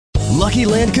Lucky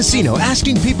Land Casino,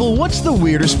 asking people, what's the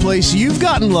weirdest place you've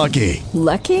gotten lucky?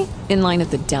 Lucky? In line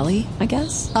at the deli, I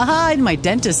guess? Aha, in my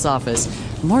dentist's office.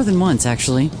 More than once,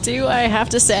 actually. Do I have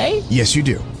to say? Yes, you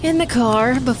do. In the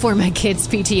car before my kids'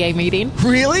 PTA meeting.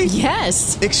 Really?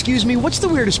 Yes. Excuse me, what's the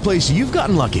weirdest place you've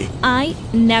gotten lucky? I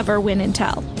never win and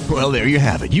tell. Well, there you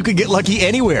have it. You can get lucky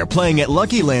anywhere, playing at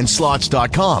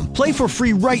LuckyLandSlots.com. Play for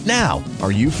free right now.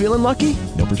 Are you feeling lucky?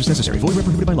 No purchase necessary. Void where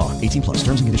prohibited by law. 18 plus.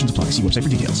 Terms and conditions apply. See website for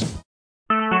details.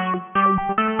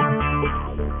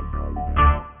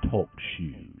 Talk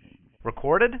shoes.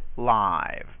 Recorded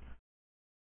live.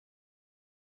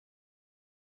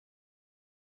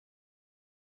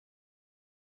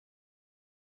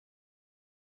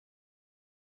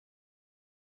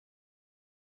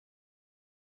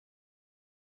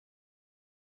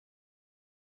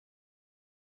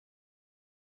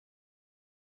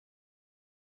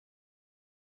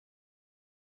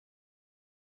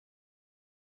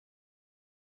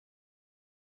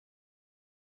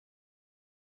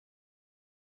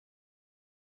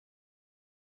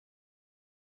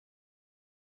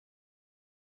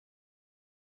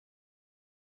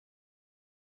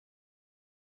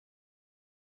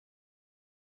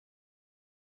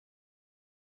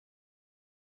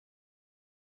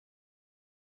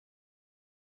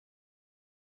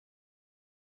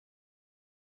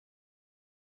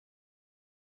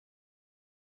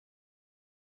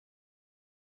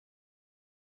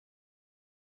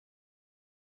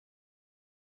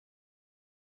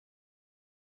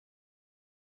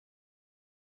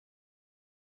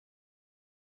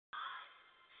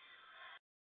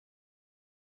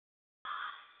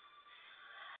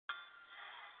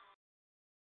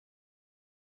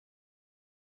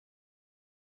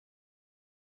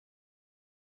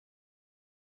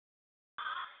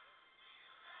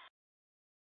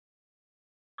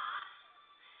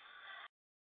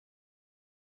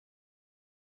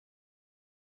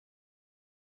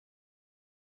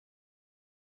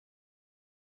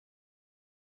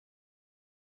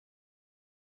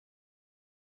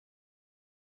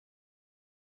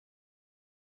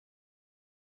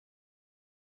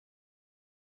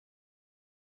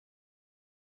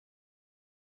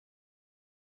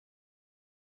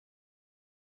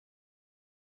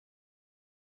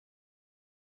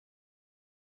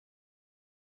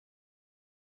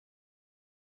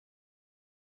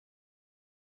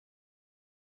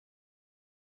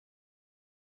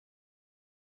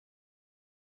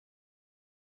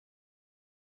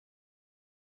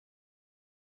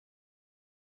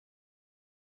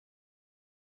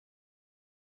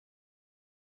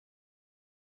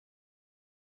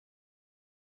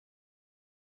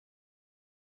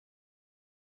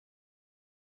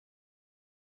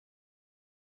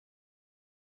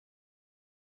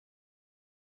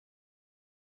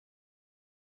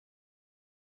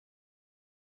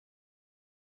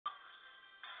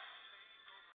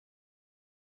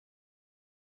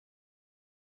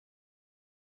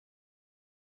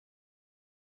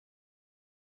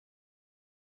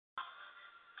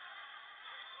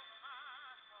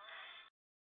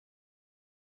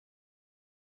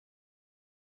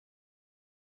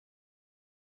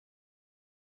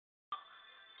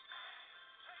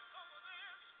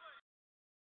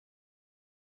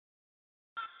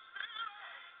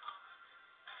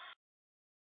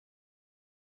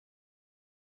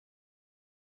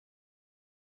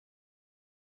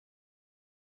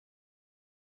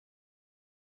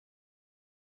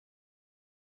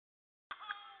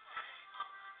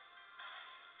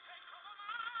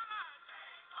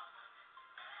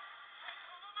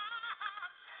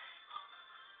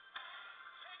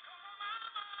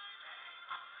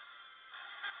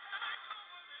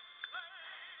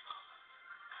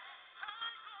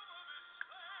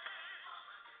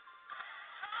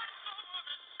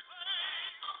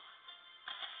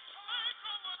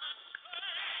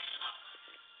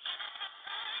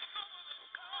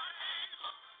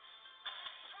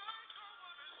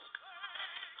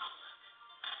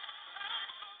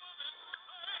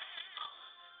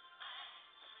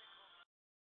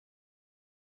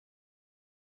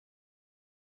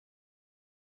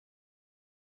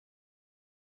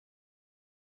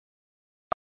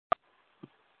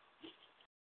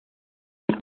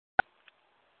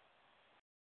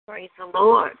 Praise the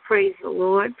Lord, praise the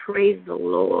Lord, praise the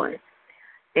Lord.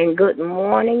 And good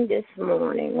morning this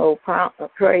morning.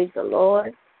 Praise the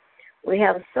Lord. We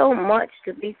have so much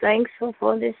to be thankful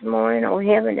for this morning, oh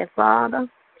Heavenly Father.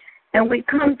 And we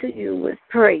come to you with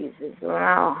praises on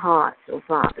our hearts, oh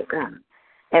Father God.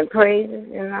 And praises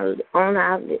on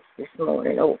our lips this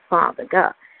morning, oh Father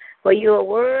God. For you are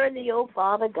worthy, O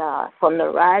Father God, from the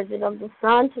rising of the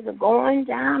sun to the going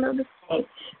down of the same.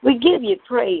 We give you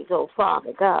praise, O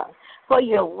Father God, for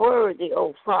you're worthy,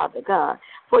 O Father God.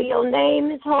 For your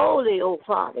name is holy, O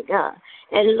Father God.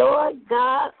 And Lord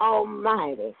God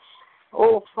Almighty,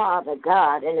 O Father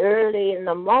God, and early in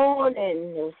the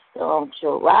morning the sun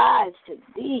shall rise to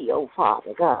thee, O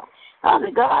Father God.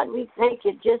 Father God, we thank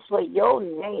you just for your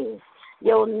name.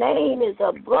 Your name is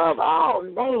above all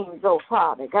names, O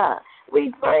Father God.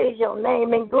 We praise your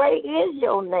name, and great is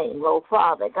your name, O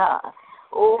Father God.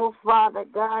 Oh, Father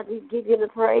God, we give you the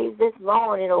praise this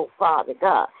morning, O Father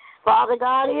God. Father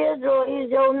God, Israel is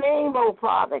your name, O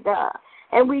Father God.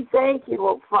 And we thank you,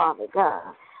 O Father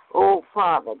God. O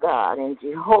Father God, and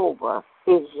Jehovah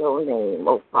is your name,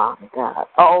 O Father God.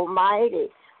 Almighty,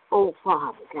 O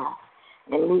Father God.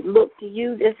 And we look to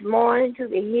you this morning, to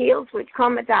the hills which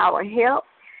cometh our help,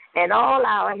 and all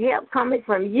our help cometh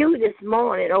from you this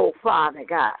morning, oh Father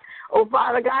God. Oh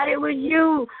Father God, it was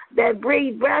you that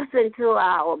breathed breath into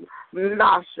our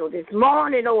nostril this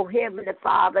morning, oh Heavenly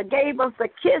Father, gave us a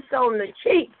kiss on the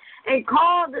cheek and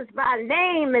called us by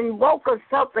name and woke us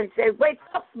up and said, wake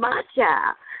up, my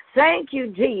child. Thank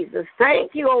you, Jesus.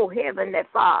 Thank you, oh Heavenly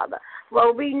Father.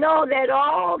 For we know that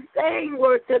all things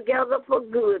work together for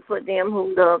good for them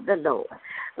who love the Lord.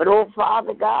 But, oh,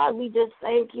 Father God, we just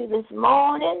thank you this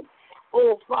morning.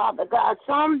 Oh, Father God,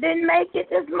 some didn't make it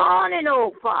this morning,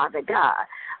 oh, Father God.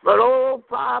 But, oh,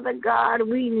 Father God,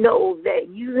 we know that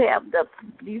you have the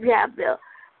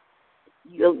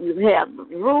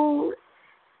rule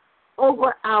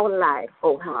over our life.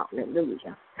 Oh,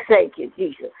 hallelujah. Thank you,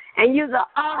 Jesus. And you're the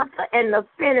author and the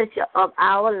finisher of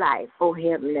our life, oh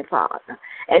Heavenly Father.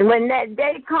 And when that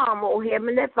day comes, oh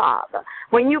Heavenly Father,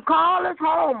 when you call us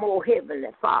home, oh Heavenly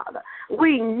Father,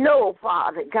 we know,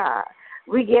 Father God,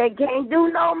 we can't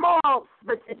do no more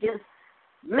but to just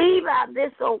leave out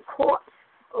this old corpse,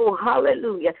 oh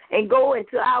hallelujah, and go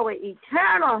into our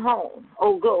eternal home,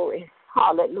 oh glory.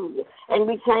 Hallelujah. And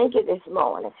we thank you this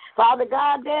morning. Father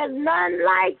God, there's none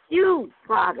like you,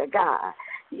 Father God.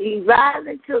 You rise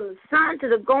to the sun, to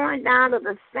the going down of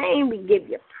the same. We give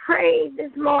you praise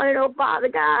this morning, oh Father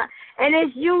God. And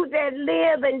it's you that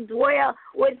live and dwell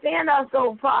within us,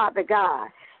 oh Father God.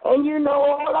 And you know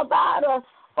all about us,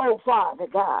 oh Father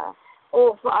God.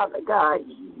 Oh Father God,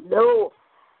 you know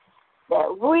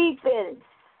that weeping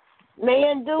may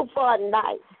endure for a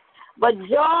night, but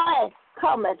joy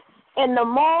cometh in the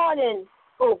morning,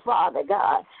 oh Father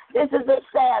God. This is a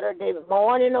Saturday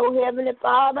morning, oh Heavenly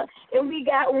Father, and we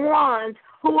got ones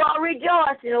who are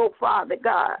rejoicing, oh Father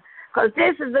God, because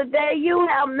this is the day you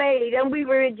have made, and we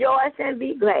will rejoice and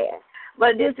be glad.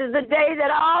 But this is a day that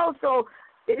also,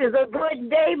 it is a good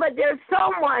day, but there's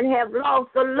someone have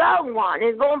lost a loved one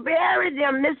and going to bury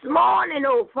them this morning,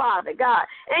 oh Father God.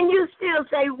 And you still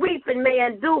say weeping may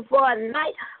endure for a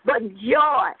night, but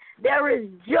joy, there is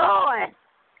joy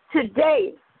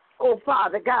today, oh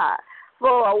Father God,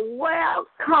 for a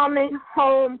welcoming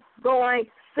home-going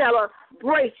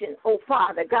celebration, oh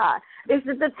Father God. This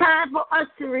is the time for us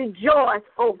to rejoice,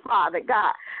 oh Father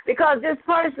God, because this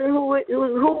person whoever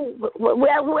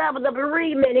the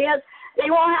bereavement is, they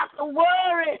won't have to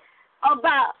worry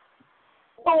about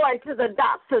going to the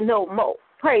doctor no more.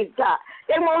 Praise God.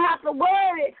 They won't have to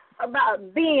worry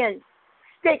about being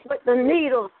sick with the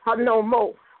needles no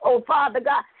more, oh Father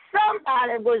God.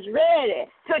 Somebody was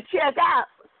ready to check out,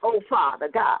 oh, Father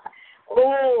God.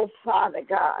 Oh, Father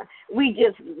God, we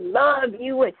just love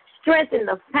you and strengthen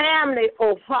the family,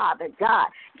 oh, Father God.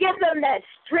 Give them that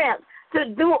strength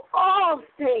to do all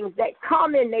things that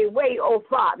come in their way, oh,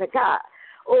 Father God.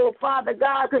 Oh, Father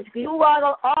God, because you are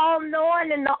the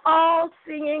all-knowing and the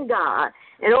all-seeing God.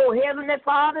 And, oh, Heavenly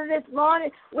Father, this morning,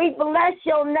 we bless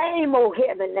your name, oh,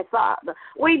 Heavenly Father.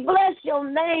 We bless your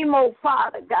name, oh,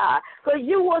 Father God, because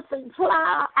you will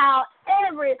supply our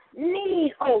every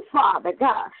need, oh, Father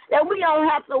God, that we don't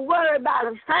have to worry about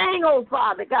a thing, oh,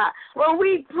 Father God. When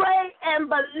we pray and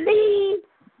believe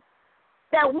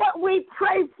that what we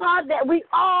pray for, that we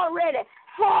already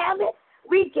have it,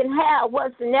 we can have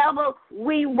whatsoever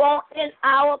we want in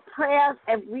our prayers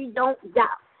if we don't doubt.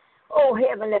 Oh,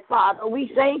 Heavenly Father,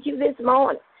 we thank you this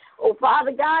morning. Oh,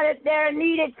 Father God, if there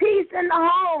needed peace in the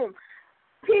home,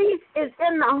 peace is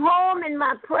in the home in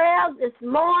my prayers this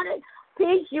morning.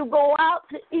 Peace, you go out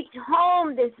to each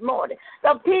home this morning.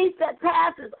 The peace that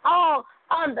passes all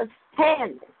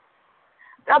understanding.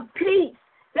 The peace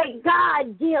that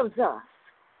God gives us.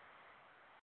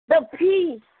 The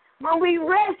peace when we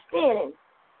rest in Him,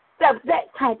 that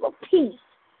type of peace.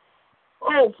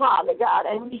 Oh, Father God,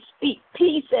 and we speak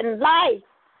peace and life,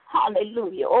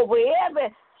 hallelujah, over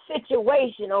every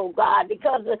situation, oh God,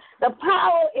 because the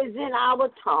power is in our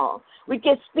tongue. We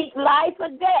can speak life or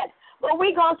death, but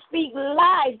we're going to speak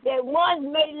life that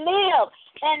one may live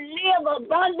and live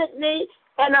abundantly,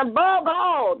 and above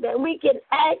all, that we can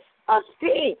act or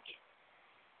think.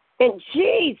 In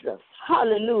Jesus,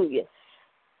 hallelujah,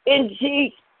 in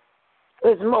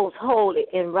Jesus' most holy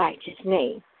and righteous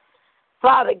name.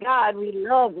 Father God, we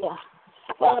love you.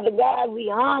 Father God, we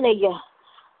honor you.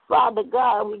 Father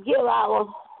God, we give our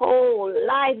whole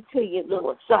life to you,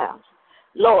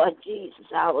 Lord Jesus,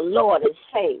 our Lord and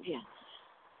Savior.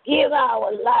 Give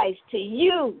our lives to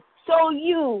you so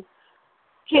you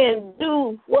can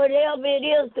do whatever it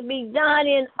is to be done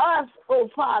in us, oh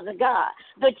Father God.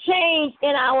 The change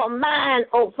in our mind,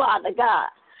 oh Father God.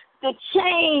 The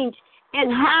change in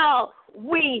how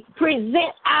we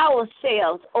present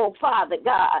ourselves, oh Father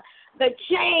God. The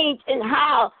change in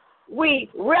how we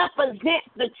represent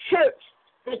the church.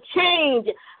 The change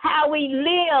how we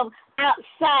live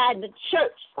outside the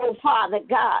church, oh Father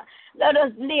God. Let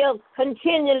us live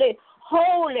continually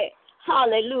holy.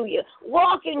 Hallelujah.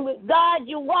 Walking with God,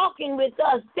 you're walking with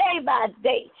us day by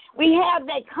day. We have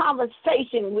that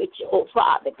conversation with you, oh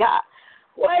Father God.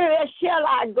 Where shall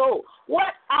I go?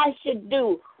 What I should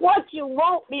do? What you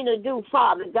want me to do,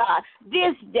 Father God,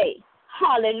 this day.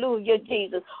 Hallelujah,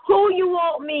 Jesus. Who you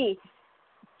want me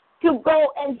to go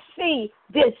and see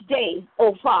this day,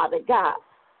 oh Father God.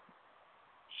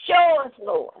 Show us,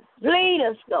 Lord. Lead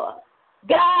us, Lord.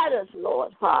 Guide us,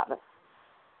 Lord, Father.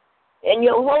 In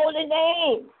your holy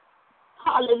name.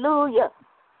 Hallelujah.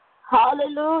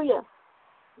 Hallelujah.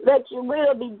 Let your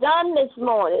will be done this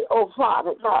morning, oh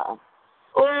Father God.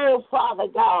 Oh, Father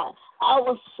God.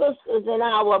 Our sisters and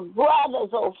our brothers,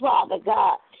 oh Father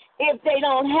God. If they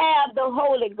don't have the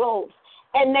Holy Ghost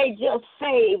and they just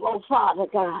save, oh Father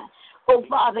God. Oh,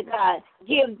 Father God,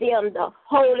 give them the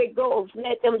Holy Ghost.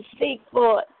 Let them seek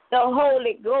for the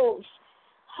Holy Ghost.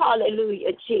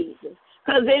 Hallelujah, Jesus.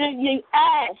 Because if you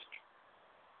ask,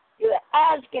 you're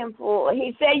asking for it.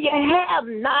 He said you have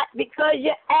not because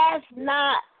you ask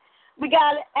not. We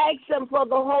got to ask him for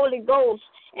the Holy Ghost.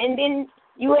 And then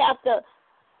you have to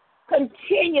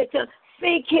continue to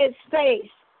seek his face.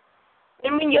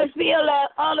 And when you feel that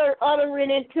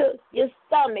uttering into your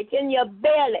stomach, in your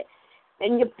belly,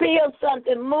 and you feel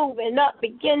something moving up,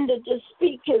 begin to just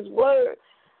speak his word.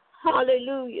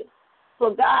 Hallelujah.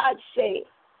 For God's sake,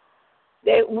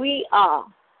 that we are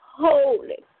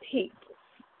holy people.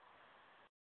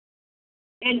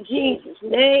 In Jesus'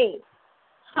 name.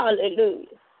 Hallelujah.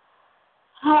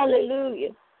 Hallelujah.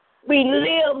 We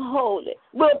live holy.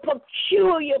 We're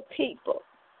peculiar people.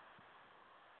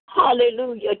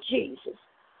 Hallelujah, Jesus.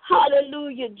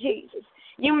 Hallelujah, Jesus.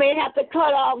 You may have to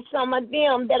cut off some of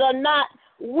them that are not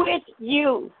with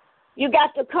you. You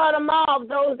got to cut them off,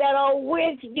 those that are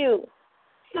with you.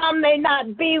 Some may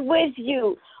not be with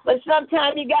you, but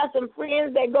sometimes you got some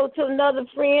friends that go to another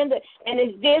friend, and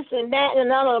it's this and that and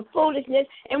another foolishness,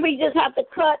 and we just have to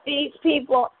cut these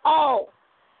people off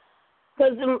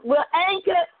because we're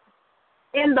anchored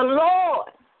in the Lord.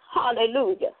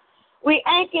 Hallelujah. We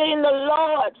anchored in the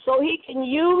Lord so he can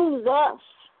use us.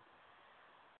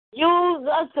 Use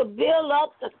us to build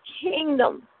up the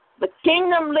kingdom. The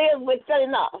kingdom lives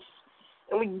within us.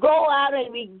 And we go out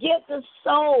and we get the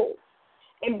soul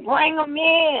and bring them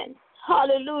in.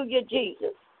 Hallelujah,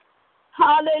 Jesus.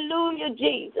 Hallelujah,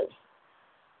 Jesus.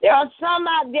 There are some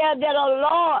out there that are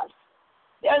lost.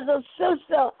 There's a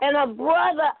sister and a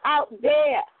brother out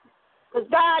there. Because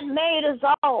God made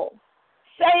us all,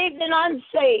 saved and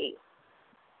unsaved.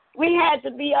 We had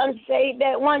to be unsaved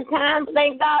at one time.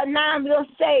 Thank God now we're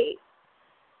saved.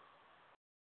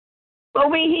 But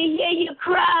when he hear you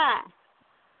cry,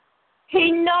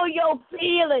 he know your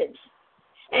feelings.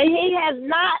 And he has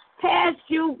not passed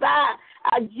you by.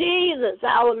 Our Jesus,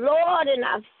 our Lord and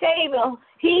our Savior,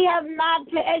 he has not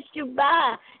passed you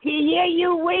by. He hear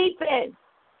you weeping.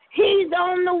 He's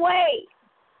on the way.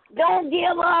 Don't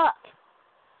give up.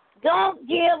 Don't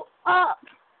give up.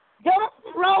 Don't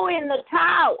throw in the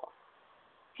towel.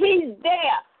 He's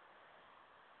there.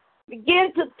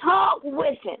 Begin to talk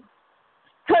with him.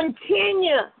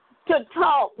 Continue to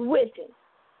talk with him.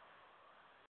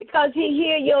 Because he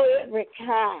hear your every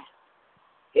cry.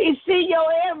 He see your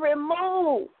every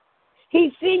move.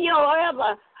 He see your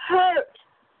every hurt.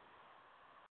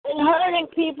 And hurting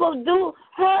people do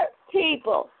hurt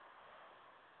people.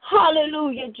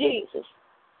 Hallelujah, Jesus.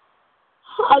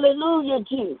 Hallelujah,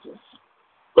 Jesus.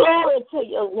 Glory to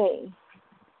your name.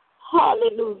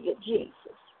 Hallelujah, Jesus.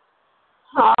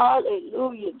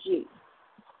 Hallelujah, Jesus.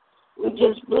 We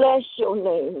just bless your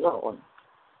name, Lord.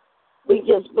 We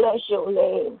just bless your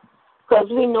name Because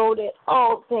we know that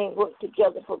all things work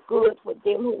together for good for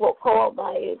them who were called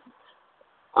by it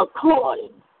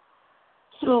according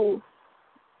to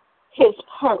his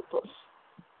purpose.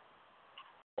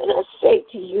 And I say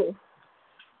to you,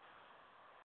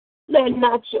 let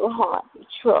not your heart be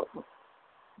troubled.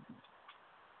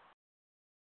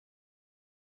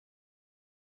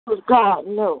 Because God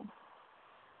knows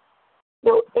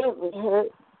every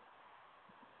hurt.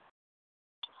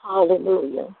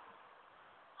 Hallelujah.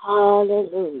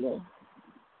 Hallelujah.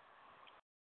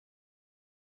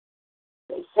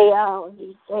 He say, I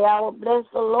will bless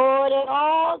the Lord at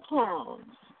all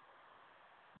times.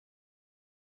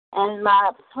 And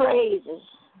my praises,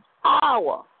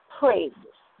 our praises,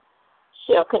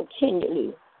 shall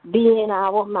continually be in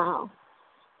our mouth.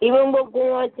 Even when we're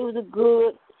going through the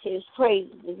good, his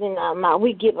praises is in our mouth.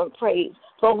 We give him praise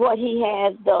for what he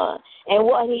has done and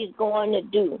what he's going to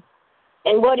do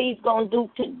and what he's going to do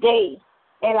today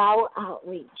in our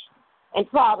outreach. And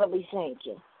Father, we thank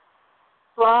you.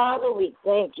 Father, we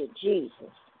thank you,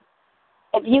 Jesus.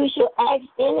 If you should ask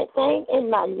anything in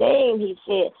my name, he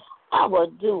said, I will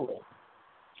do it.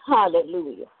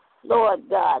 Hallelujah. Lord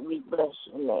God, we bless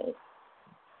your name.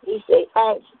 He said,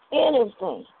 ask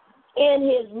anything in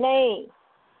his name.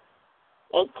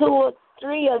 And 2 or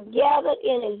 3 are gathered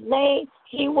in his name,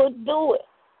 he will do it.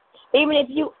 Even if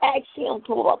you ask him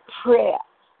for a prayer,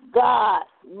 God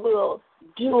will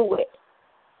do it.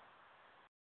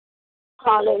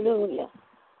 Hallelujah.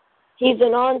 He's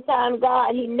an on-time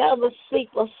God. He never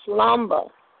sleeps or slumber.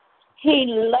 He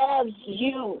loves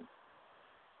you.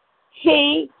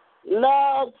 He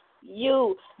loves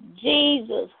you.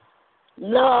 Jesus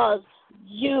loves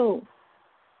you.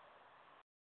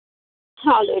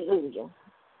 Hallelujah.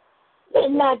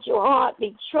 Let not your heart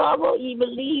be troubled. You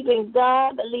believe in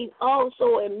God, believe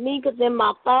also in me, because in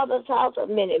my Father's house are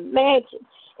many mansions.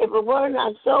 If it were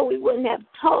not so, we wouldn't have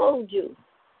told you.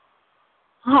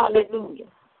 Hallelujah.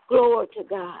 Glory to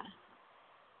God.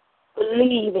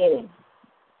 Believe in him.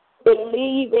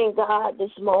 Believe in God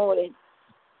this morning,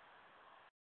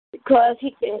 because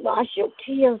he can wash your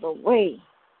tears away.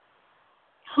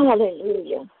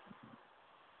 Hallelujah.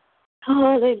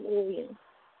 Hallelujah.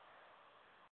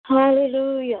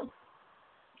 Hallelujah.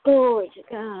 Glory to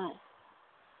God.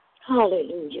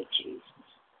 Hallelujah, Jesus.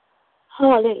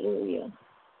 Hallelujah.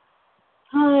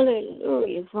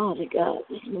 Hallelujah, Father God,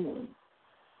 this morning.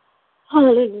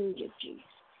 Hallelujah, Jesus.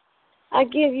 I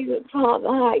give you, Father,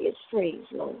 highest praise,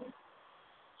 Lord.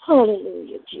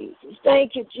 Hallelujah, Jesus.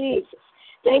 Thank you, Jesus.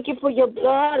 Thank you for your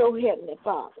blood, oh Heavenly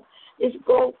Father. Just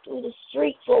go through the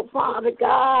streets, oh Father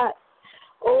God.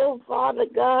 Oh, Father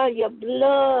God, your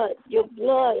blood,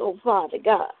 oh Father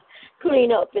God.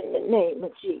 Clean up in the name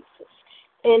of Jesus.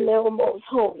 In the most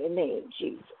holy name,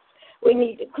 Jesus. We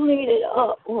need to clean it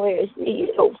up where it's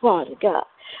needed, oh Father God.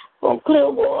 From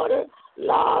Clearwater,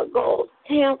 Largo,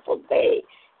 Tampa Bay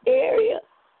area,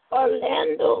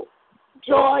 Orlando,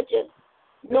 Georgia,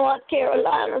 North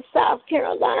Carolina, South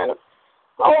Carolina.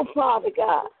 Oh, Father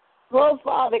God. Oh,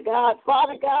 Father God.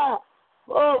 Father God.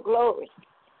 Oh, glory.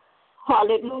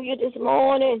 Hallelujah this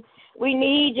morning. We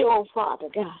need you, oh, Father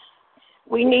God.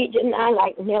 We need you now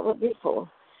like never before.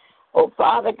 Oh,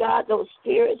 Father God, those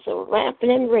spirits are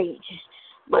rampant and raging.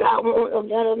 But I want to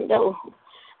let them know.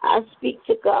 I speak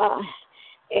to God.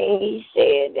 And he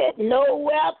said that no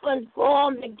weapon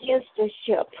formed against us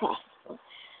shall prosper.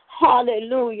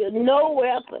 Hallelujah. No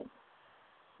weapon.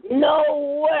 No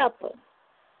weapon.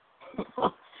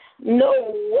 No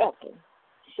weapon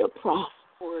shall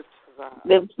prosper.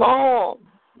 They're formed.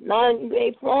 None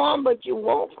may form, but you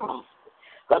won't prosper.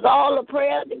 Because all the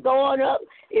prayers that are going up,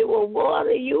 it will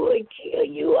water you and kill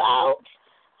you out.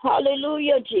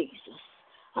 Hallelujah, Jesus.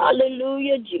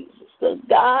 Hallelujah, Jesus. Because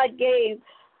God gave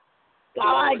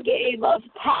us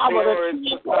power to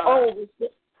take over.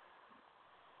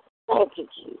 Thank you,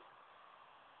 Jesus.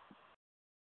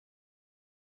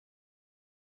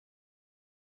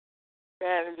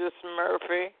 Evangelist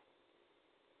Murphy.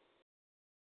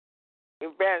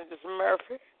 Evangelist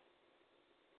Murphy.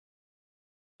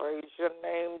 Praise your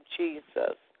name,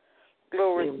 Jesus.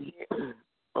 Glory to you.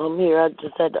 I'm here. I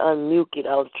just had to unmute it.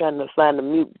 I was trying to find the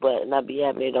mute button. I be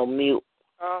having it on mute.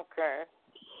 Okay.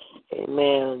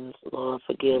 Amen. Lord,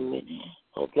 forgive me.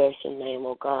 Oh, bless your name,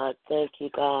 oh God. Thank you,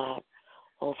 God.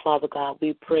 Oh, Father God,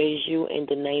 we praise you in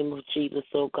the name of Jesus,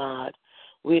 oh God.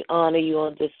 We honor you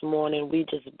on this morning. We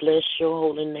just bless your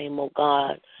holy name, oh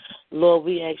God. Lord,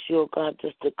 we ask you, oh God,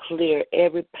 just to clear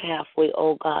every pathway,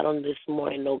 oh God, on this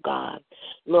morning, oh God.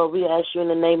 Lord, we ask you in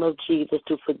the name of Jesus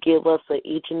to forgive us for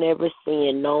each and every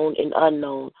sin, known and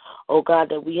unknown, oh God,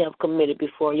 that we have committed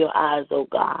before your eyes, oh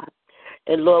God.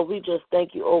 And, Lord, we just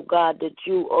thank you, oh God, that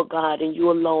you, oh God, and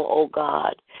you alone, oh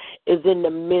God, is in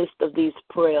the midst of these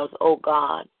prayers, oh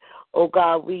God. Oh,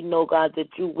 God, we know, God, that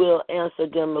you will answer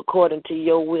them according to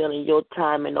your will and your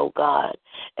timing, oh, God.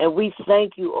 And we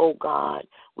thank you, oh, God.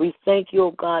 We thank you,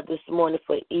 oh, God, this morning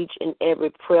for each and every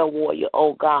prayer warrior,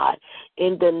 oh, God.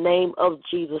 In the name of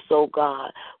Jesus, oh,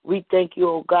 God. We thank you,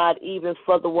 oh, God, even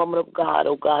for the woman of God,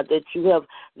 oh, God, that you have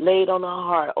laid on her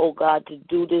heart, oh, God, to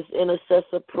do this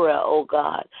intercessor prayer, oh,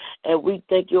 God. And we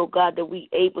thank you, oh, God, that we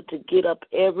able to get up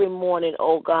every morning,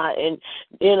 oh, God, and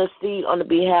intercede on the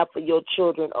behalf of your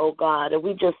children, oh, God. And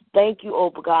we just thank you,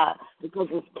 oh, God, because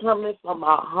it's coming from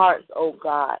our hearts, oh,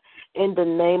 God, in the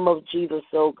name of Jesus,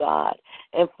 oh, God.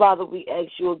 And, Father, we ask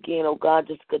you again, oh, God,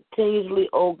 just continuously,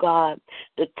 oh, God,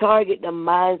 to target the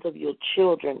minds of your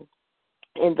children.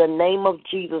 In the name of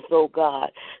Jesus, oh God,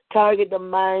 target the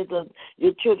minds of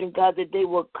your children, God, that they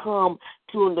will come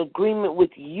to an agreement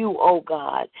with you, oh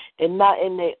God, and not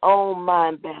in their own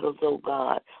mind battles, oh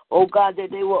God. Oh God,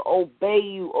 that they will obey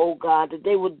you, oh God, that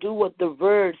they will do what the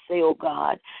word say, oh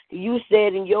God. You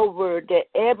said in your word that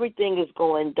everything is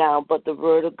going down but the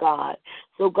word of God.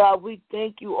 So, God, we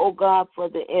thank you, oh God, for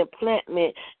the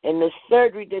implantment and the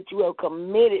surgery that you have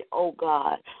committed, oh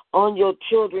God, on your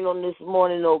children on this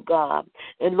morning, oh God.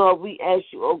 And, Lord, we ask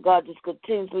you, oh God, just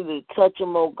continually to touch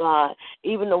them, oh God,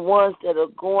 even the ones that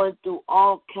are going through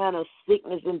all kind of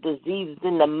sickness and diseases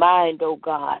in the mind, oh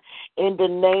God, in the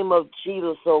name of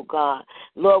Jesus, oh God.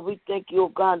 Lord, we thank you, oh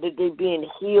God, that they're being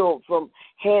healed from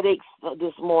headaches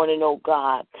this morning, oh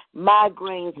God,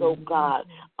 migraines, oh God,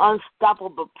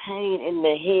 unstoppable pain in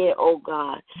the head, oh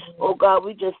God. Oh God,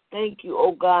 we just thank you,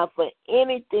 oh God, for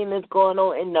anything that's going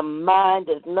on in the mind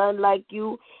that's none like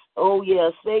you. Oh, yeah,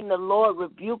 Satan, the Lord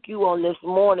rebuke you on this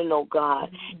morning, oh God,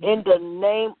 in the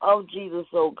name of Jesus,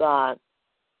 oh God.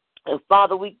 And,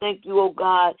 Father, we thank you, oh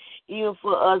God, even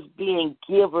for us being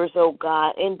givers, oh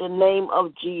God, in the name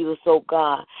of Jesus, oh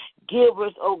God.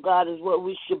 Givers, oh God, is what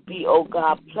we should be, oh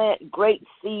God. Plant great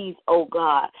seeds, oh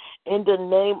God, in the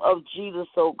name of Jesus,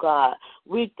 oh God.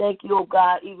 We thank you, oh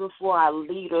God, even for our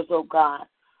leaders, oh God,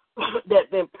 that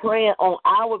been praying on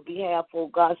our behalf, oh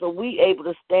God, so we able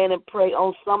to stand and pray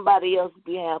on somebody else's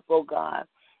behalf, oh God.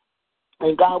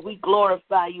 And, God, we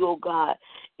glorify you, oh God,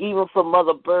 even for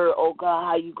Mother Bird, oh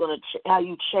God, how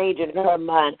you changing her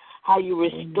mind, how you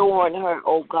restoring her,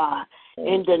 oh God,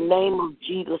 in the name of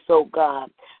Jesus, oh God.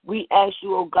 We ask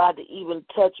you, oh God, to even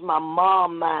touch my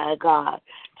mom mind, God.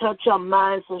 Touch her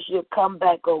mind so she'll come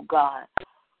back, oh God,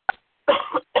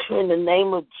 in the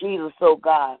name of Jesus, oh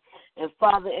God. And,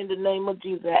 Father, in the name of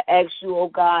Jesus, I ask you, oh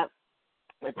God,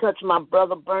 and touch my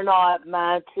brother Bernard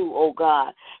mind too, oh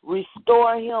God.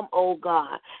 Restore him, oh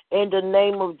God, in the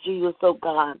name of Jesus, oh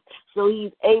God. So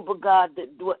he's able, God, that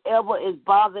whatever is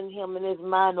bothering him in his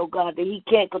mind, oh God, that he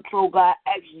can't control, God,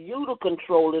 ask you to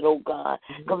control it, oh God.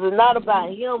 Because it's not about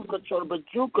him controlling, but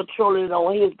you controlling it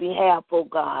on his behalf, oh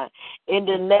God. In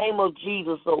the name of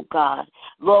Jesus, oh God.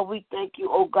 Lord, we thank you,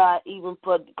 oh God, even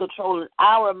for controlling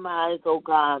our minds, oh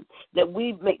God, that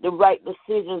we make the right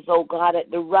decisions, oh God, at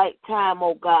the right time,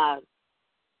 oh God.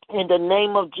 In the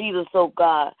name of Jesus, oh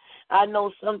God. I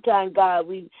know sometimes, God,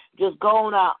 we just go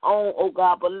on our own, oh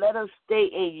God, but let us stay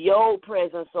in your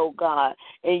presence, oh God.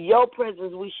 In your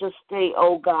presence we should stay,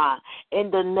 oh God,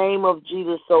 in the name of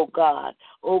Jesus, oh God.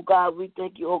 Oh God, we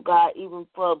thank you, oh God, even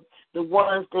for the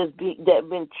ones that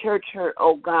been church hurt,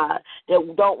 oh God,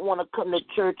 that don't want to come to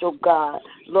church, oh God.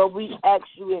 Lord, we ask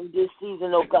you in this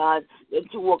season, oh God, that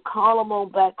you will call them on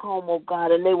back home, oh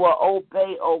God, and they will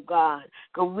obey, oh God.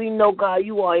 Because we know, God,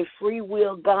 you are a free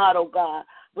will God, oh God.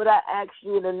 But I ask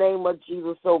you in the name of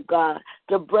Jesus, oh God,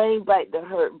 to bring back the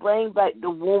hurt, bring back the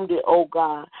wounded, oh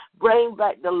God, bring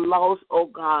back the lost, oh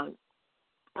God,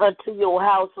 unto your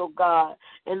house, oh God.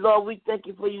 And Lord, we thank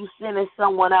you for you sending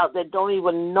someone out that don't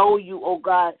even know you, oh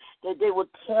God, that they will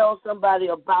tell somebody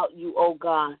about you, oh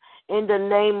God, in the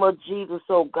name of Jesus,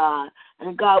 oh God.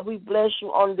 And God, we bless you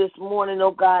on this morning,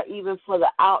 oh God, even for the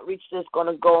outreach that's going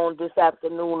to go on this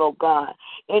afternoon, oh God.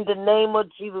 In the name of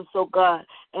Jesus, oh God.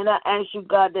 And I ask you,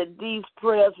 God, that these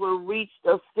prayers will reach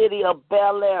the city of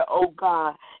Bel Air, oh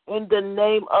God. In the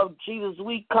name of Jesus,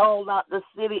 we call out the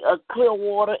city of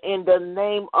Clearwater in the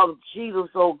name of Jesus,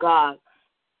 oh God.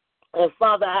 And,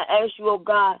 Father, I ask you, oh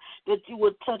God, that you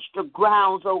would touch the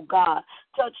grounds, oh God.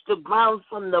 Touch the grounds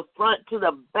from the front to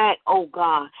the back, oh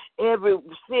God. Every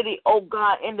city, oh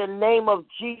God, in the name of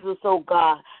Jesus, oh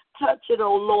God. Touch it,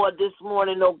 oh Lord, this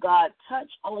morning, oh God. Touch,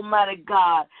 Almighty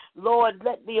God. Lord,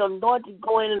 let the anointing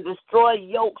go in and destroy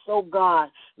yokes, oh God.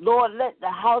 Lord, let the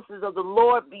houses of the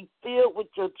Lord be filled with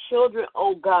your children,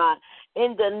 oh God.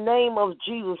 In the name of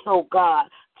Jesus, oh God.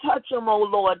 touch them, oh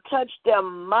Lord. Touch their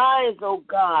minds, oh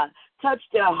God. Touch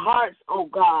their hearts, oh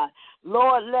God.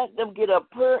 Lord, let them get a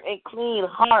pure and clean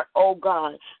heart, oh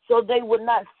God, so they would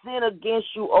not sin against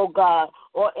you, oh God,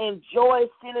 or enjoy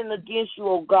sinning against you,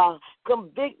 oh God.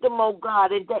 Convict them, oh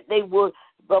God, and that they would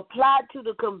apply to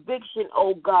the conviction,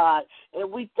 oh God.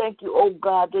 And we thank you, oh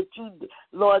God, that you,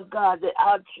 Lord God,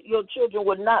 that your children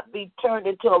would not be turned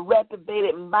into a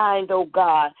reprobated mind, oh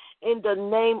God, in the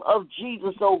name of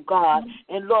Jesus, oh God.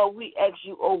 And Lord, we ask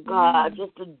you, oh God,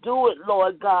 just to do it,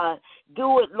 Lord God.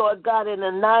 Do it, Lord God, in the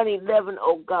 9/11,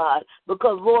 oh God,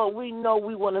 because, Lord, we know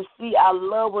we want to see our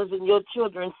loved ones and your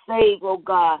children saved, oh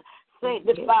God.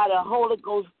 Sanctify the Holy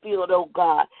Ghost filled, oh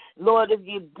God. Lord, if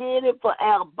you did it for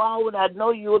Al Baldwin, I know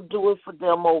you'll do it for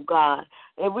them, oh God.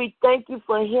 And we thank you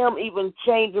for him even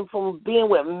changing from being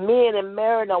with men and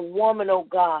marrying a woman, oh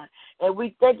God. And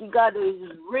we thank you, God, that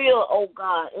it is real, oh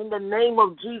God, in the name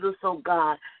of Jesus, oh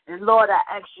God. And Lord,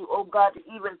 I ask you, oh God, to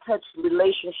even touch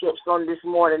relationships on this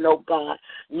morning, oh God.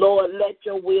 Lord, let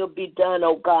your will be done,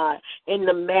 oh God, in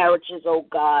the marriages, oh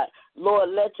God. Lord,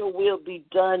 let your will be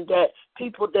done, that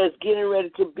people that's getting ready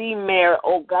to be married,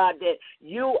 oh God, that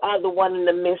you are the one in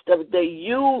the midst of it, that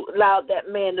you allowed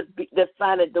that man to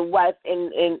find the wife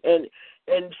and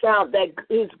found that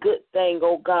his good thing,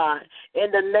 oh God,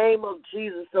 in the name of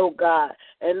Jesus, oh God.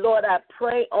 And Lord, I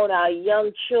pray on our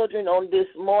young children on this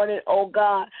morning, oh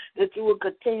God, that you will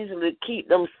continue to keep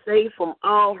them safe from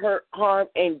all hurt, harm,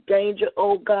 and danger,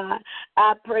 oh God.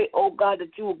 I pray, oh God,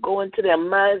 that you will go into their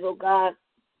minds, oh God,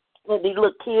 that these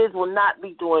little kids will not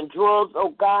be doing drugs,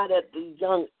 oh God, at these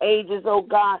young ages, oh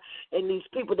God, and these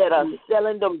people that are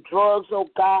selling them drugs, oh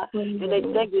God, and they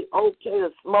think it's okay to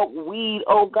smoke weed,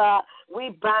 oh God.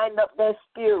 We bind up that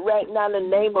spirit right now in the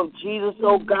name of Jesus,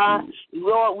 oh God.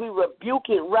 Lord, we rebuke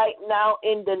it right now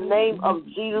in the name of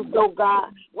Jesus, oh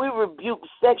God. We rebuke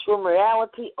sexual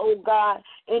morality, oh God,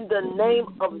 in the name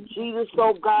of Jesus,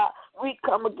 oh God. We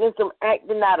come against them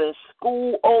acting out in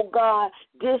school, oh God,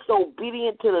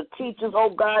 disobedient to the teachers, oh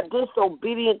God,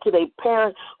 disobedient to their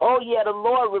parents. Oh, yeah, the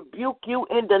Lord rebuke you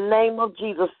in the name of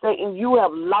Jesus. Satan, you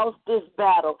have lost this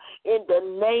battle in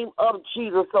the name of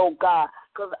Jesus, oh God,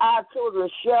 because our children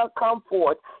shall come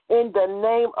forth in the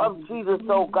name of Jesus,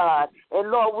 oh God.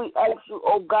 And Lord, we ask you,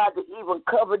 oh God, to even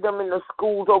cover them in the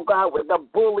schools, oh God, with the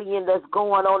bullying that's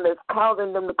going on that's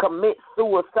causing them to commit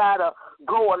suicide or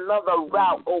go another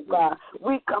route, oh God.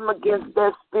 We come against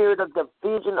that spirit of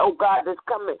division, oh God, that's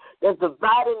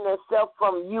dividing itself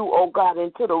from you, oh God,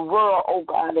 into the world, oh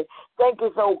God, and think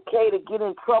it's okay to get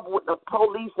in trouble with the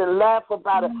police and laugh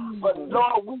about it. But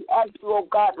Lord, we ask you, oh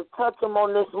God, to touch them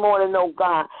on this morning, oh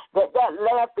God, that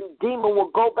laughing demon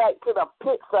will go back to the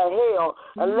pits of hell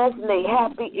unless they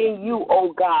happy in you,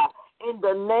 oh God. In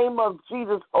the name of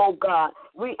Jesus, oh God,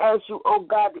 we ask you, oh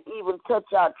God, to even touch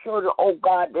our children, oh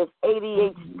God, that's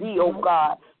ADHD, oh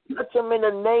God. Touch them in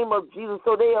the name of Jesus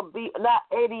so they'll be not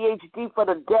ADHD for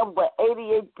the devil, but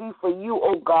ADHD for you,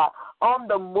 oh God. On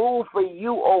the move for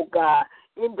you, oh God.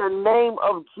 In the name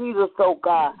of Jesus, oh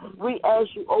God, we ask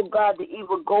you, oh God, to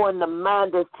even go in the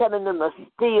mind that's telling them to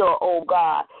steal, oh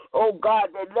God. Oh God,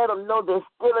 that let them know that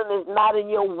stealing is not in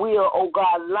your will, oh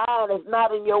God. Lying is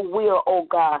not in your will, oh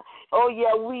God. Oh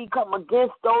yeah, we come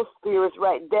against those spirits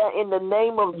right there in the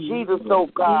name of Jesus, oh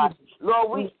God.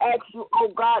 Lord, we ask you, oh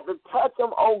God, to touch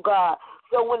them, oh God.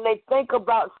 So when they think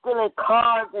about stealing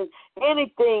cars and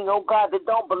anything, oh God, that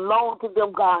don't belong to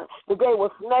them, God, that they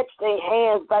will snatch their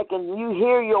hands back and you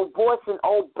hear your voice and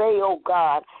obey, oh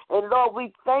God. And Lord,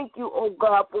 we thank you, oh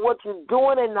God, for what you're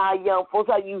doing in our young folks,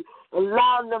 how you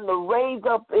allowing them to raise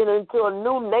up into a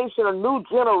new nation, a new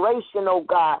generation, oh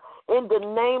God. In the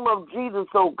name of Jesus,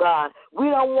 oh God. We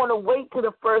don't want to wait till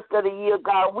the first of the year,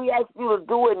 God. We ask you to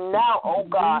do it now, oh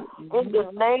God. In the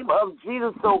name of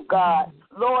Jesus, oh God.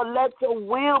 Lord, let your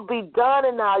will be done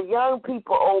in our young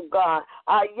people, oh God.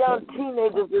 Our young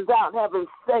teenagers is out having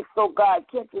sex, oh God,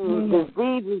 catching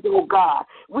diseases, oh God.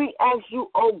 We ask you,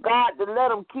 oh God, to let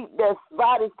them keep their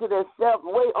bodies to themselves,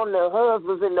 wait on their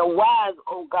husbands and their wives,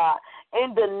 oh God.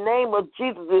 In the name of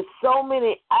Jesus, there's so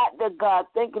many out there, God,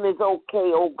 thinking it's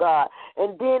okay, oh God.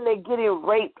 And then they getting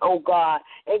raped, oh God.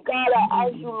 And God, I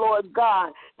ask you, Lord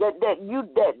God, that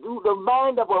the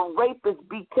mind of a rapist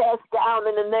be cast down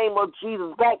in the name of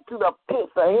Jesus, back to the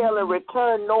pits of hell and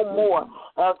return no more.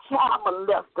 A child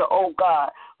molester, oh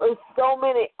God. There's so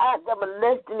many out there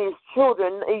molesting these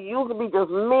children. It used to be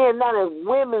just men, not as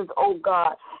women's, oh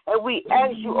God. And we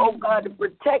ask you, oh God, to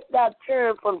protect our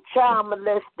children from child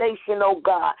molestation, oh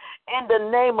God. In the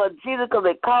name of Jesus, because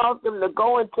it caused them to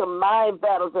go into mind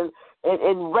battles and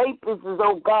rapists,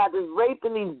 oh God, is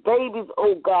raping these babies,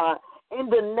 oh God. in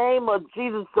the name of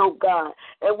Jesus, oh God.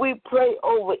 And we pray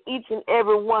over each and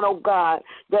every one, oh God,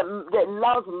 that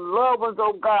lost loved ones,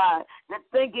 oh God, that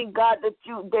thinking, God, that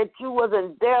you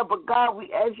wasn't there, but God,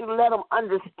 we ask you to let them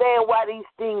understand why these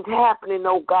things happening,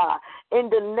 oh God. In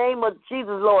the name of Jesus,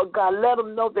 Lord God, let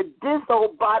them know that this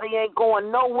old body ain't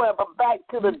going nowhere but back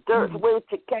to the dirt where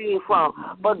it came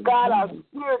from. But God, our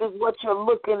spirit is what you're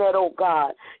looking at, oh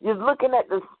God. You're looking at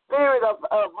the spirit of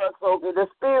us, oh God, the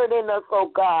spirit in us,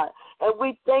 oh God. And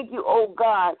we thank you, oh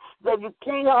God, that you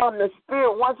can't harm the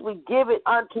spirit once we give it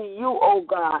unto you, oh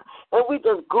God. And we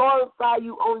just glorify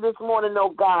you on this morning,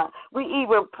 oh God. We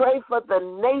even pray for the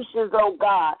nations, oh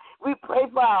God. We pray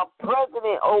for our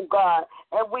president, oh God.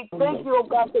 And we thank you, oh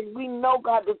God, that we know,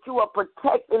 God, that you are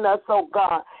protecting us, oh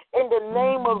God. In the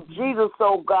name of Jesus,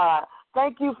 oh God.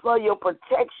 Thank you for your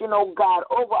protection, oh God,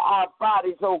 over our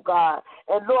bodies, oh God.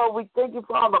 And Lord, we thank you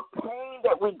for all the pain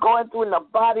that we're going through in the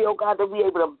body, oh God, that we're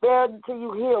able to bear it until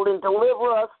you heal and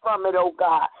deliver us from it, oh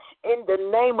God. In the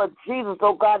name of Jesus,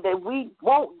 oh God, that we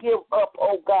won't give up,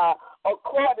 oh God,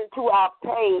 according to our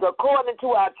pain, according to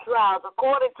our trials,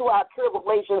 according to our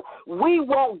tribulations. We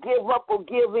won't give up or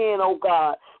give in, oh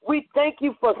God. We thank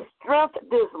you for strength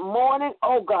this morning,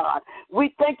 oh God.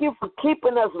 We thank you for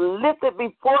keeping us lifted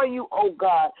before you, oh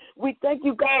God. We thank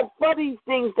you, God, for these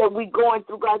things that we're going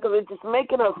through, God, because it's just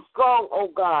making us strong, oh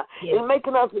God. Yes. It's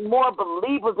making us more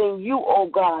believers in you, oh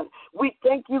God. We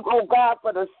thank you, oh God,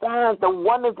 for the signs, the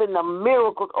wonders, and the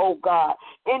miracles, oh God.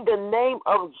 In the name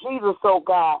of Jesus, oh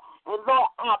God. And Lord,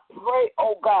 I pray,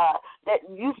 oh God, that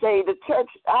you say the church,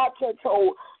 our church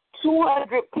hold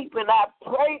 200 people, and I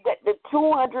pray that the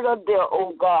 200 are there,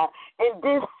 oh God, in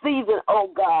this season,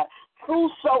 oh God. True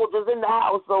soldiers in the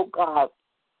house, oh God.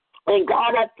 And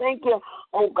God, I thank you,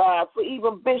 oh God, for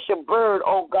even Bishop Bird,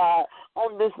 oh God,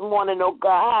 on this morning, oh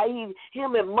God.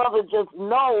 Him and Mother just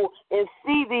know and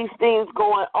see these things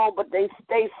going on, but they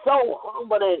stay so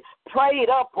humble and prayed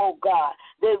up, oh God.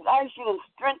 They ask you to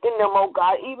strengthen them, oh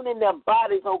God, even in their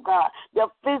bodies, oh God, their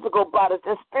physical bodies,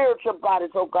 their spiritual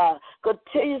bodies, oh God.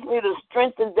 Continuously to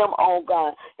strengthen them, oh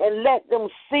God, and let them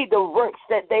see the works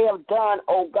that they have done,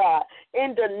 oh God,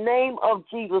 in the name of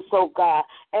Jesus, oh God.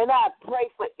 And I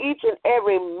pray for each and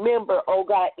every member, oh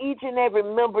God, each and every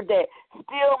member that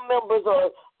still members or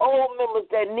old members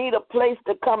that need a place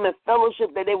to come and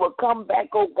fellowship, that they will come back,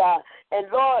 oh God. And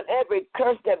Lord, every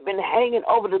curse that's been hanging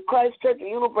over the Christ Church of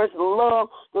Universal Love,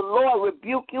 the Lord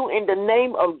rebuke you in the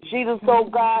name of Jesus, oh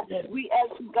God. We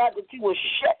ask you, God, that you will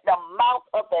shut the mouth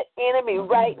of the enemy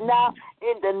right now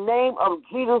in the name of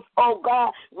Jesus, oh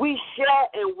God. We shall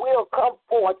and will come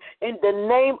forth in the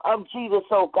name of Jesus,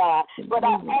 oh God. But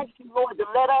I ask you, Lord, to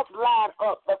let us line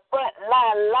up, the front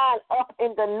line up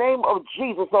in the name of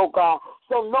Jesus, oh God.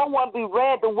 So no one be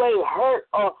read away, hurt,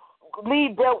 or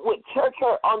lead them with church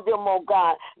hurt on them, oh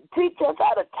God. Teach us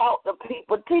how to talk to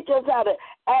people. Teach us how to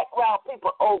act around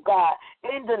people, oh God,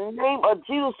 in the name of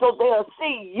Jesus, so they'll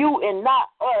see you and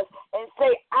not us and say,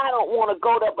 I don't want to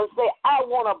go there, but say, I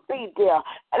want to be there.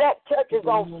 That church is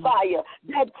on fire.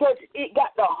 That church, it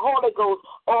got the Holy Ghost,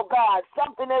 oh God,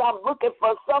 something that I'm looking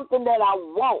for, something that I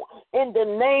want in the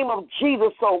name of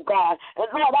Jesus, oh God.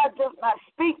 And Lord, I just not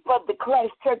speak for the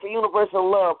Christ Church of Universal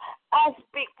Love. I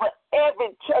speak for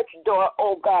every church door,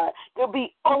 oh God, to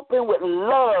be open with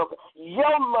love,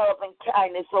 your love and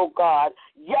kindness, oh God.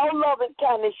 Your love and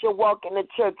kindness shall walk in the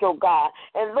church, oh God.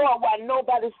 And Lord, while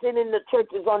nobody's sitting in the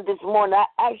churches on this morning,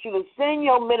 I ask you to send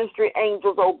your ministry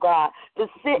angels, oh God, to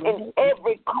sit in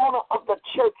every corner of the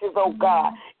churches, oh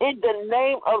God, in the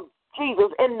name of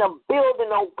Jesus, in the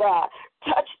building, oh God.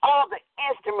 Touch all the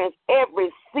instruments, every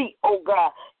seat, oh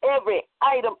God, every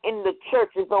item in the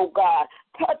churches, oh God.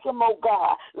 Touch them, oh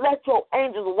God. Let your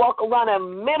angels walk around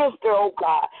and minister, oh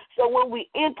God. So when we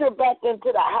enter back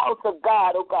into the house of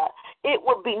God, oh God, it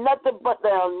would be nothing but the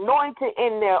anointing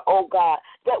in there, oh God,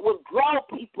 that would draw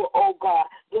people, oh God,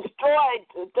 destroy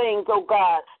things, oh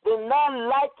God. There's none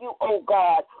like you, oh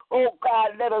God. Oh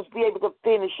God, let us be able to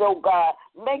finish, oh God.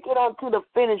 Make it unto the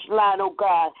finish line, oh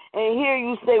God. And hear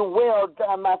you say, well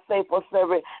done, my faithful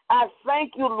servant. I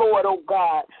thank you, Lord, oh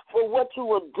God, for what you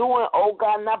are doing, oh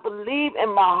God. And I believe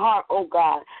in my heart, oh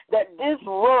God, that this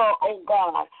world, oh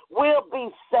God, will be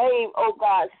saved, oh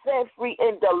God, set free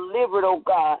and delivered, oh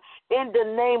God, in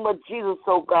the name of Jesus,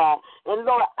 oh God. And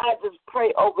Lord, I just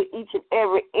pray over each and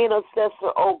every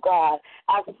intercessor, oh God.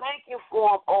 I thank you for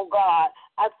them, oh God.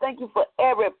 I thank you for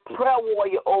every prayer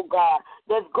warrior, oh God,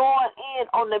 that's going in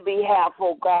on the behalf,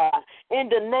 oh God, in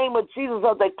the name of Jesus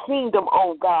of the kingdom,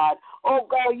 oh God. Oh,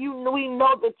 God, we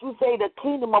know that you say the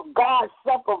kingdom of God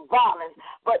suffer violence,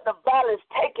 but the violence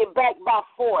taken back by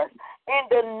force. In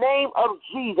the name of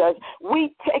Jesus,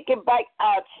 we taking back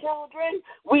our children.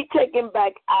 We taking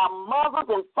back our mothers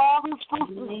and fathers,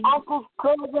 sisters, uncles,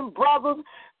 cousins, brothers.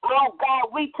 Oh,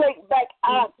 God, we take back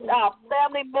our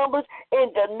family members in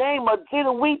the name of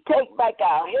Jesus. We take back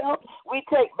our health. We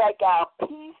take back our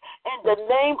peace in the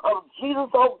name of Jesus,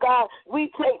 oh, God.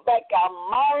 We take back our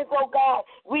minds, oh, God.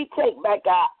 We take back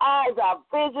our eyes, our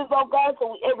visions, oh, God,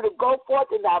 so we're able to go forth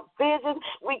in our visions.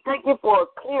 We thank you for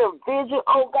a clear vision,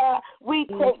 oh, God. We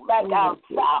take back our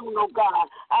sound, oh, God,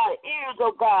 our ears,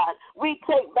 oh, God. We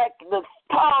take back the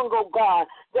tongue, oh, God,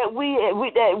 that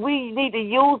we need to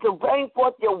use to bring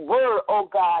forth your word, oh,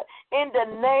 God. In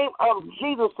the name of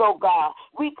Jesus, oh, God.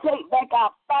 We take back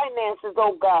our finances,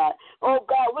 oh, God. Oh,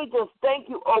 God, we just thank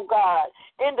you, oh, God.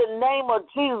 In the name of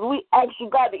Jesus, we ask you,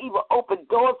 God, to even open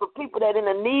doors for people that are in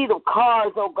the need of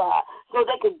cars, oh, God, so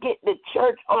they could get to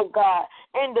church, oh, God.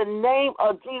 In the name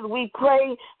of Jesus, we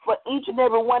pray for each and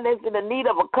every one that's in the need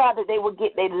of a car, that they will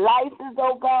get their license,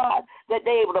 oh, God, that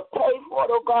they're able to pay for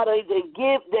it, oh, God,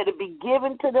 that it be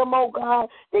given to them, oh, God.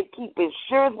 They keep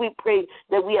insurance. We pray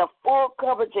that we have full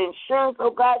coverage insurance, oh,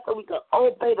 God, so we can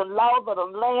obey the laws of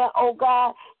the land, oh,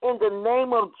 God, in the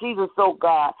name of Jesus, oh,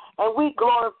 God. And we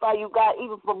glorify you, God,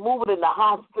 even for moving in the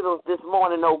hospitals this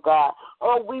morning, oh, God.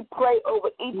 Oh, we pray over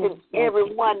each and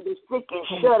every one that's sick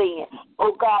and shut in,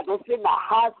 oh, God, that's in the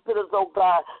hospitals, oh,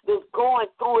 God, that's going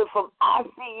through it from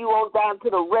ICU on down to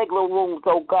the regular rooms,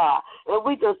 oh, God. And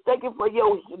we just thank you for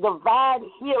your divine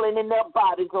healing in their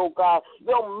bodies, oh, God,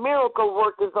 your miracle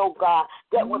workers, oh, God,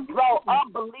 that will draw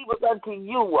unbelievers unto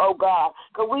you, oh, God,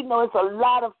 because we know it's a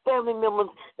lot of family members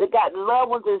that got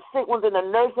loved ones and sick ones in the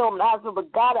nursing home and hospital,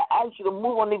 but God, I ask you to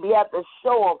move on their behalf to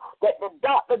show them that the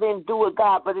doctor didn't do it,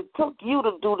 God, but it took you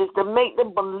to do this, to make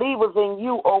them believers in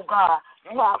you, oh, God,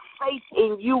 and have faith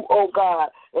in you, oh, God,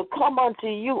 and come unto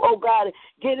you, oh, God, and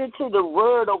get into the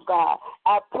word, oh, God.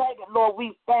 I pray that, Lord,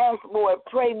 we fast more and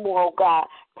pray more, oh, God.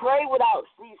 Pray without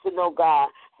ceasing, oh, God.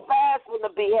 Fast on the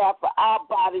behalf of our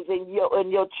bodies and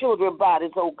your children's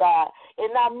bodies, oh, God.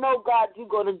 And I know, God, you're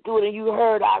going to do it, and you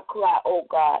heard our cry, oh,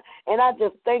 God. And I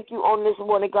just thank you on this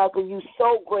morning, God, because you're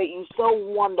so great, you're so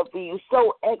wonderful, you're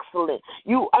so excellent.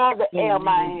 You are the am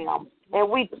I am. And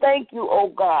we thank you,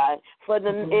 oh, God, for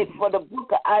the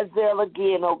book of Isaiah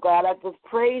again, oh, God. I just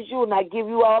praise you and I give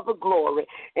you all the glory.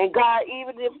 And, God,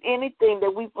 even if anything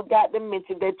that we forgot to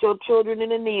mention that your children in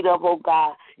the need of, oh,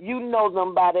 God, you know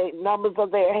them by the numbers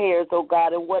of their hairs, oh,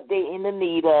 God, and what they're in the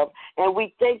need of. And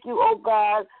we thank you, oh,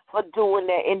 God, for doing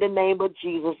that in the name of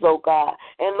Jesus, oh, God.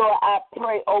 And, Lord, I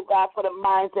pray, oh, God, for the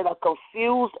minds that are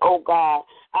confused, oh, God.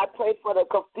 I pray for the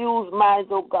confused minds,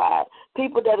 oh, God.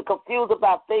 People that are confused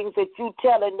about things that you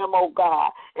telling them, oh,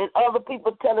 God. And other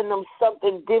people telling them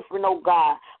something different, oh,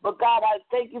 God. But, God, I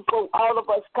thank you for all of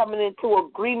us coming into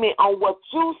agreement on what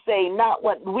you say, not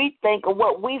what we think or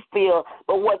what we feel,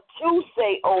 but what you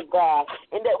say, oh, God.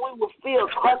 And that we will feel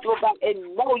comfortable about it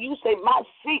and know you say, my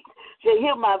sheep shall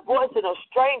hear my voice, and a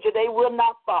stranger they will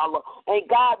not follow. And,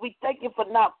 God, we thank you for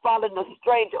not following a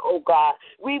stranger, oh, God.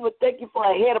 We would thank you for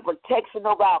a head of protection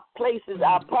over our places,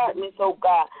 our apartments, oh,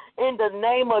 God. In the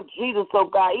name of Jesus, oh,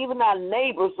 God. Even our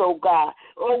neighbors, oh, God.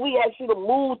 Oh, we ask you to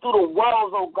move through the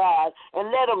walls, oh, God, and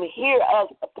let them hear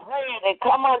us praying and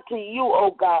come unto you,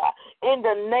 oh, God. In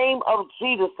the name of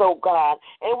Jesus, oh, God.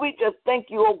 And we just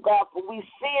thank you, oh, God, for we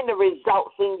seeing the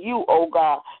results in you, oh,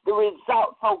 God. The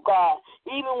results, oh, God.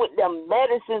 Even with the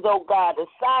medicines, oh, God, the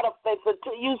side effects,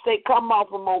 until you say come off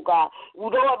them, oh, God.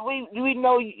 Lord, we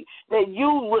know that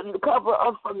you wouldn't cover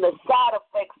us from the side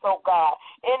effects, oh, God.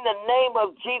 In the name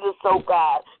of Jesus, oh,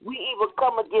 God. We even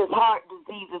come against heart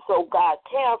diseases, oh, God,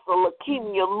 cancer,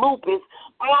 leukemia, lupus,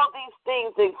 all these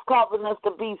things that's causing us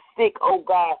to be sick, oh,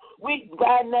 God. We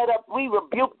bind that up. We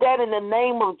rebuke that in the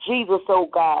name of Jesus, oh,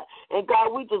 God. And,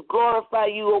 God, we just glorify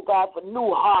you, oh, God, for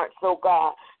new hearts, oh,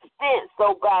 God. Stents,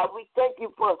 oh, God. We thank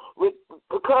you for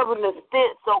recovering the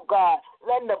stents, oh, God.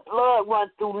 Letting the blood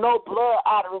run through, no blood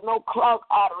arteries, no clogged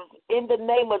arteries. In the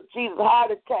name of Jesus,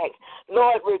 heart attacks.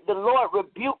 Lord, the Lord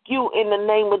rebuke you in the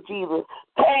name of Jesus.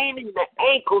 Pain in the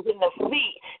ankles, in the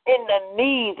feet, in the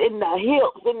knees, in the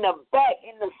hips, in the back,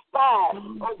 in the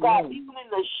spine, oh, God, even in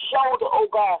the shoulder, oh,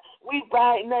 God. We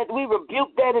bind that, we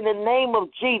rebuke that in the name of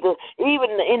Jesus,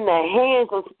 even in the hands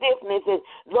of stiffness. And,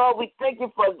 Lord, we thank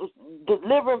you for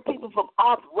delivering people from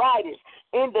arthritis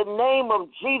in the name of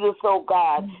Jesus, oh,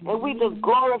 God. And we just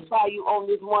glorify you on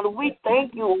this morning. We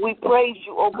thank you. We praise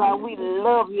you, oh, God. We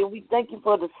love you. We thank you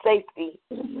for the safety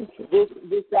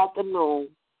this afternoon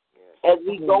as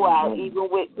we go out, even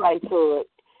with Christhood.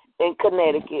 in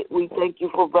Connecticut. We thank you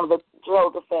for Brother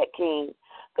Josephat King,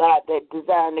 God, that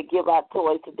designed to give out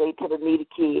toys today to the needy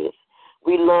kids.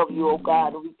 We love you, oh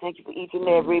God, and we thank you for each and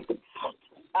every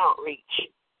outreach.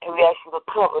 And we ask you to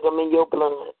cover them in your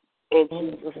blood. In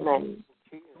Jesus' name.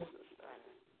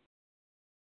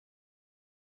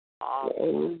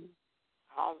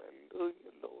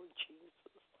 Hallelujah, Lord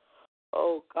Jesus.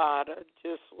 Oh God, I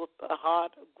just with a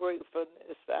heart of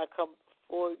gratefulness, I come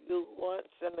before you once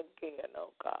and again,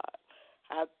 oh God.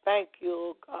 I thank you,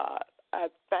 oh God. I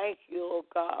thank you, oh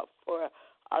God, for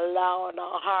allowing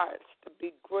our hearts to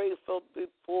be grateful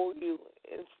before you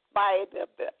in spite of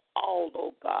it all,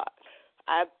 oh God.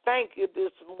 I thank you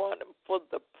this morning for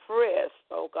the press,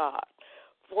 oh God.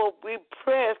 For we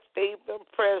pressed, even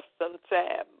pressed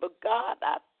sometime. But God,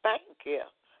 I thank you.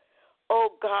 Oh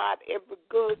God, every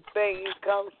good thing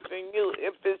comes from you.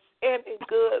 If it's any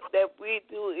good that we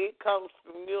do, it comes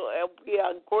from you, and we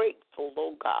are grateful,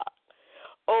 oh God.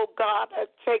 Oh God, I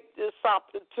take this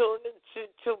opportunity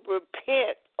to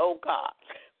repent, oh God,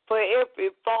 for every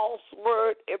false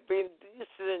word, every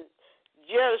indecent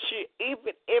gesture,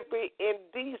 even every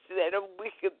indecent and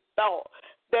wicked thought,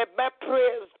 that my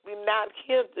prayers be not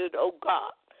hindered, oh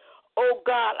God. Oh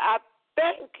God, I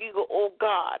thank you, oh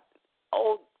God,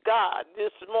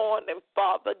 this morning,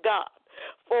 Father God,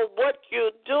 for what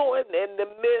you're doing in the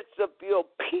midst of your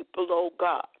people, oh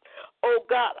God. Oh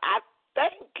God, I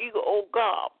thank you, oh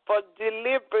God, for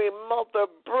delivering Mother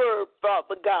Bird,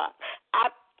 Father God. I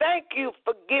thank you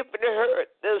for giving her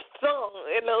the song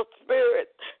in her spirit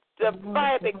to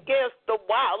fight against the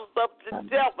wiles of the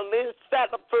devil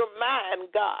inside of her mind,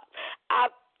 God. I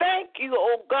thank you,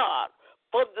 oh God,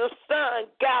 for the Son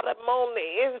got him on the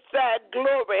inside.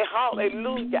 Glory,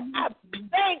 hallelujah. I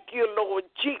thank you, Lord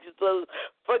Jesus,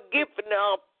 for giving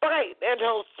her a fight in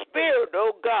her spirit,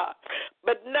 oh God,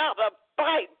 but not a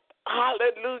fight,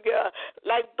 hallelujah,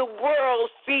 like the world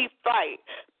see fight,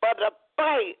 but a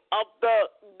fight of the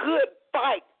good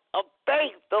fight of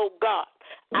faith, oh God.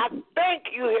 I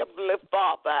thank you, Heavenly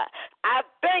Father. I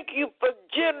thank you for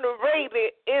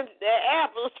generating in the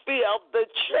atmosphere of the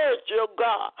church, oh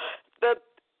God,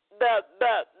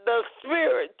 the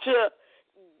spirit to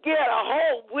get a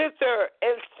hold with her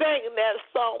and sing that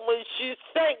song when she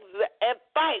sings and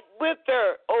fight with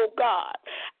her, oh God.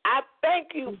 I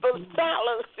thank you for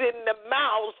silencing the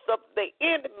mouths of the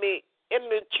enemy in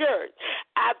the church.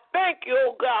 I thank you,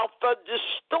 oh God, for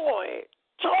destroying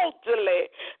totally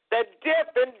the deaf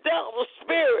and dumb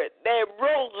spirit that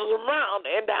rolls around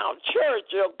in our church,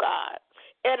 oh God,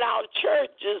 in our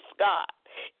churches, God,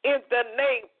 in the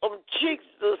name of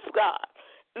Jesus, God.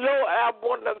 Lord, I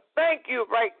want to thank you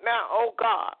right now, oh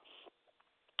God,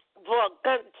 for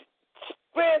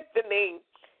strengthening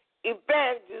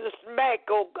Evangelist Mac,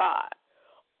 oh God.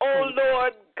 Oh,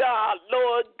 Lord God,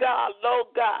 Lord God, Lord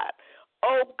God.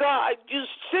 Oh, God, you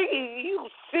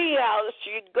see how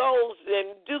she goes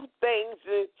and do things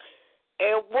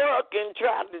and work and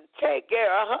try to take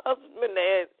care of her husband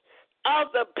and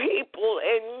other people.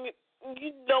 And,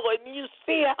 you know, and you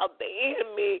see how the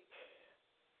enemy,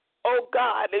 oh,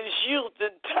 God, is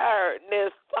using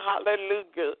tiredness,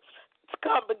 hallelujah, to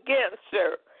come against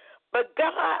her. But,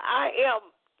 God, I am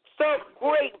so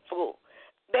grateful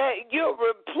that your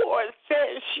report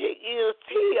says she is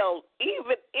healed,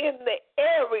 even in the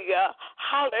area,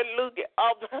 hallelujah,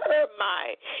 of her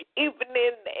mind, even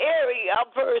in the area of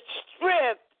her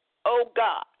strength, oh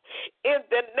God. In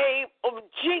the name of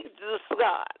Jesus,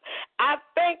 God, I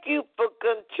thank you for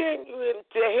continuing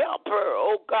to help her,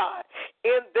 oh God,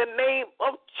 in the name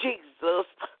of Jesus.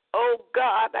 Oh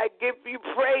God, I give you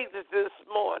praises this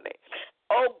morning.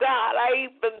 Oh God, I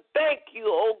even thank you,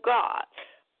 oh God,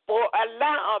 for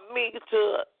allowing me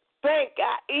to think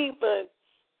I even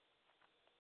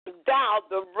dialed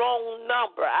the wrong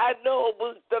number. I know it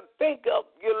was the think of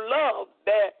your love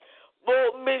that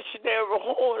brought missionary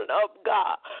horn up,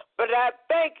 God. But I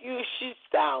thank you, she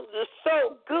sounded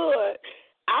so good.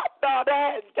 I thought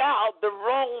I had dialed the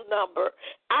wrong number.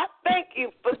 I thank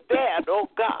you for that, oh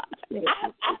God.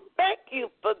 I thank you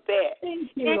for that. It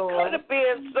could have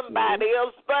been somebody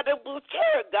else, but it was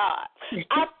her, God.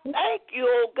 I thank you,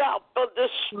 oh God, for the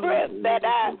strength that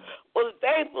I was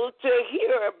able to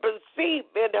hear and perceive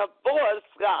in her voice,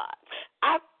 God.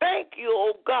 I thank you,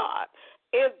 oh God,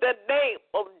 in the name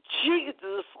of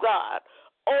Jesus, God.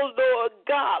 Oh, Lord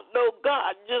God,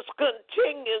 just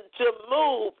continue to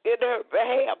move in her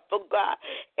behalf, oh God,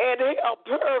 and help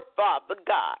her, Father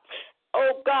God.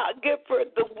 Oh, God, give her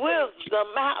the wisdom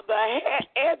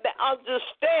and the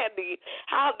understanding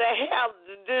how to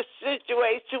handle this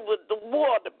situation with the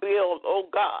water bill, oh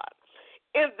God.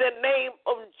 in the name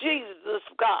of Jesus,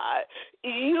 God.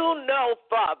 You know,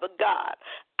 Father God,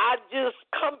 I just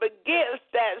come against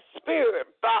that spirit,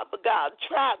 Father God,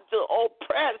 trying to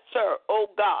oppress her, oh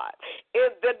God, in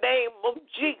the name of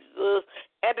Jesus.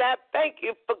 And I thank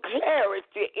you for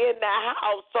clarity in the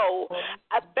household.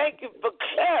 I thank you for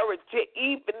clarity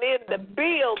even in the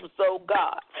bills, oh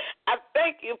God. I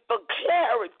thank you for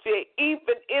clarity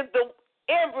even in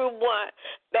everyone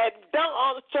that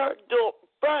dawns her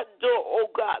front door, oh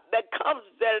God, that comes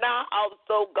in our house,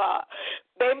 oh God.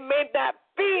 They may not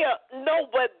know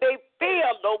what they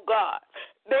feel, oh God.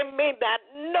 They may not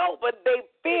know what they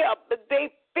feel, but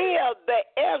they feel the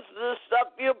essence of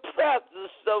your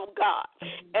presence, oh God.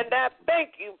 And I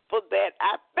thank you for that.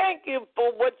 I thank you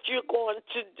for what you're going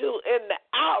to do in the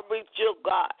outreach, oh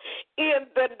God, in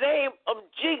the name of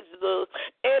Jesus.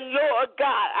 And Lord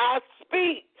God, I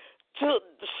speak to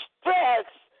the stress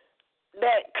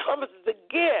that comes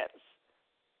against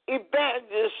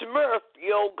Evangelist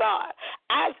Murphy, oh God.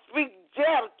 I speak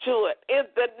death to it in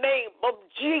the name of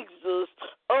Jesus,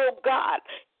 oh God.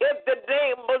 In the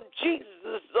name of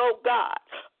Jesus, oh God.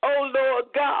 Oh Lord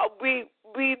God, we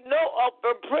know of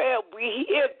the prayer. We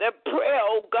hear the prayer,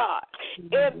 oh God.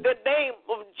 In the name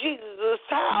of Jesus,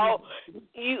 how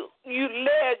you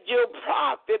led your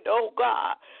prophet, oh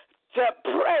God, to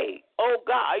pray, oh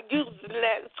God, using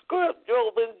that scripture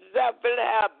over in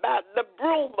Zephaniah about the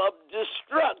broom of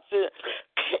destruction.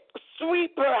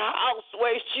 Sweep her house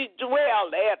where she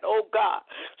dwelled at, oh God.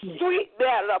 Sweep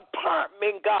that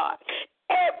apartment, God.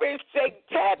 Every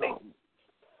satanic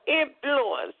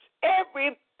influence,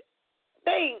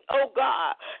 everything, oh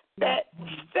God, that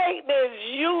Satan is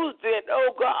using,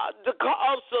 oh God, to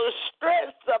cause a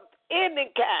stress of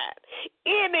any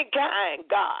kind,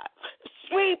 God.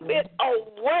 Sweep it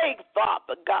away,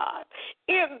 Father God,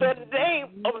 in the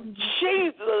name of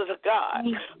Jesus, God.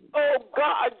 Oh,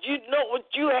 God, you know what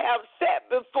you have set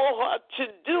before her to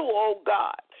do, oh,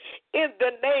 God, in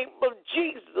the name of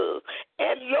Jesus.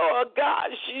 And, Lord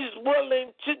God, she's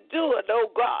willing to do it, oh,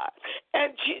 God.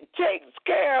 And she takes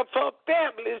care of her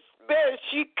family as best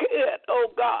she could,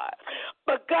 oh, God.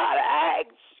 But, God, I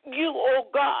ask you, oh,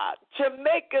 God, to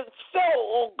make it so,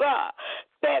 oh, God,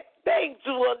 that things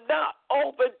will not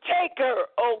overtake her,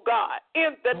 oh God,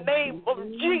 in the name of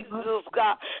Jesus,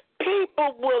 God.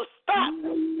 People will stop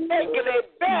taking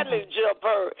advantage of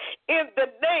her in the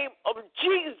name of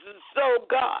Jesus, oh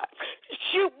God.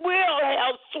 She will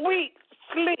have sweet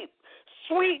sleep,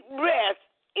 sweet rest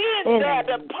in that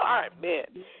apartment.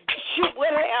 She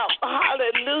will have,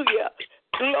 hallelujah,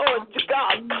 glory to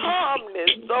God,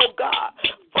 calmness, oh God.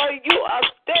 For you are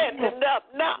standing up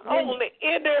not only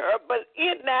in her, but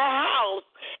in the house,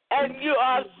 and you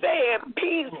are saying,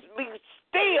 peace be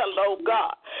still, oh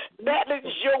God. That is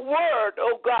your word,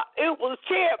 oh God. It was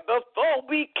here before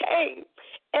we came,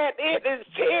 and it is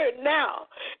here now,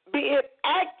 being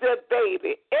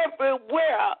activated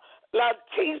everywhere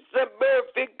Leticia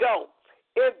Murphy go,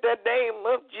 in the name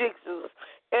of Jesus.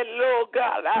 And Lord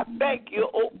God, I thank you,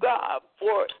 oh God,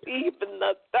 for even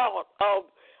the thought of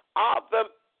Arthur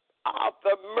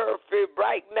Murphy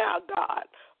right now, God.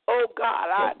 Oh God,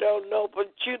 I don't know,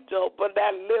 but you know, but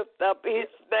I lift up his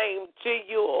name to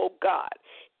you, oh God,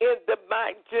 in the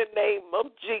mighty name of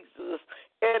Jesus.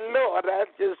 And Lord, I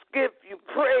just give you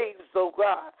praise, oh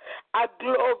God. I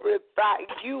glorify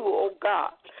you, oh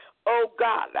God. Oh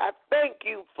God, I thank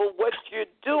you for what you're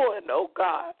doing, oh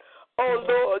God. Oh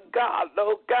Lord God,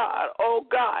 oh God, oh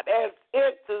God, as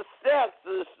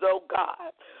intercessors, oh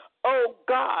God. Oh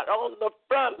God, on the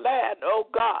front line, oh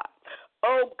God.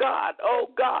 Oh God, oh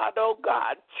God, oh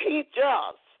God. Teach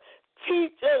us,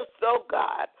 oh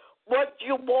God, what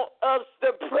you want us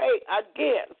to pray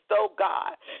against, oh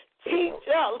God. Teach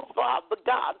us, Father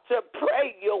God, to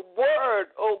pray your word,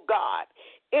 oh God,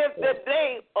 in the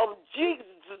name of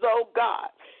Jesus, oh God.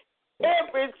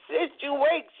 Every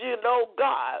situation, oh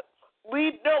God,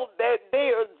 we know that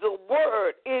there's a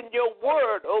word in your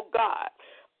word, oh God.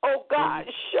 Oh God,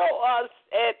 show us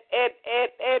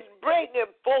and bring it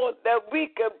forth that we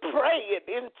can pray it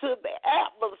into the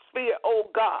atmosphere, oh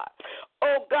God.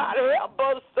 Oh God, help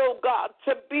us, oh God,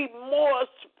 to be more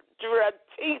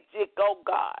strategic, oh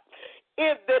God.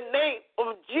 In the name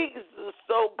of Jesus,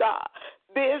 oh God.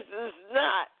 This is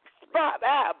not spot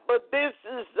out, but this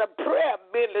is a prayer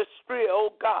ministry,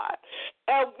 oh God.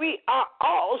 And we are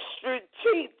all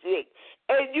strategic.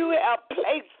 And you have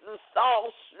placed us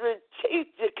all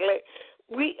strategically.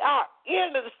 We are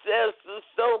intercessors,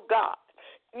 oh God.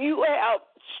 You have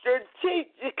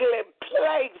strategically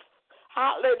placed,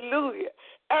 hallelujah.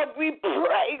 And we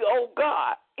pray, oh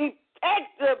God,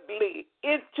 effectively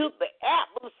into the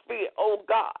atmosphere, oh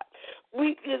God.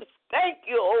 We just thank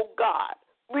you, oh God.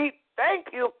 We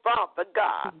thank you, Father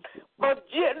God, for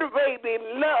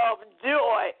generating love,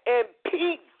 joy, and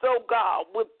peace, oh God,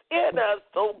 within us,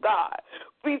 oh God.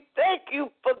 We thank you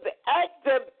for the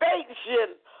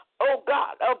activation, oh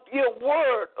God, of your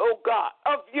word, oh God,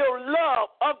 of your love,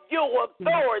 of your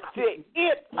authority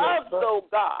in us, oh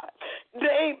God.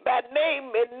 Name by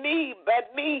name and need by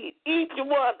need, each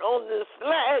one on this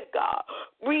land, God.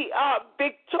 We are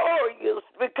victorious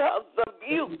because of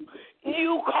you.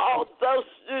 You caused us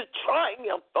to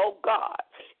triumph, oh God,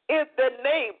 in the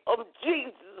name of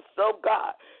Jesus, oh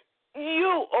God.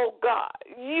 You, oh God,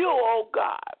 you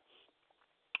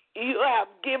have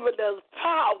given us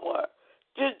power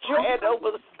to tread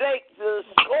over snakes and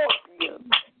scorpions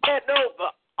and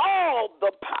over all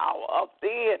the power of the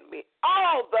enemy,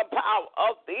 all the power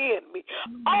of the enemy,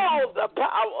 all the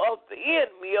power of the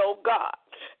enemy, oh God,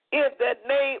 in the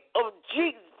name of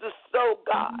Jesus, oh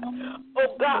God.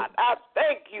 Oh God, I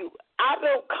thank you. I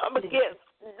don't come against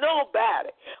nobody,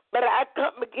 but I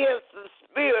come against the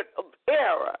spirit of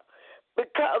error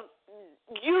because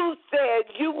you said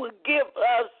you would give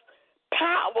us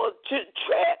power to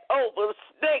tread over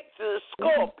snakes and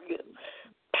scorpions,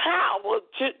 power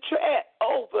to tread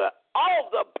over all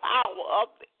the power of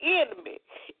the enemy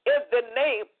in the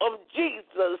name of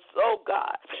Jesus, oh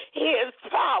God. His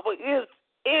power is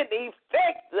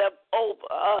ineffective over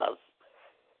us.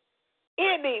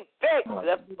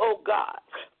 Ineffective, oh God.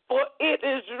 For it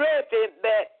is written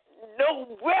that no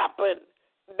weapon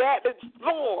that is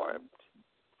formed,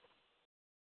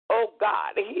 oh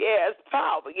God, he has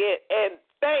power and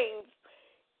things,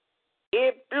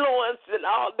 influence and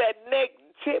all that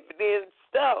negativity and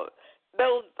stuff,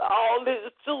 those all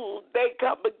his tools, they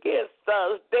come against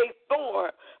us, they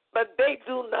form, but they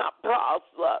do not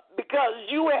prosper because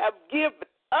you have given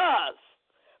us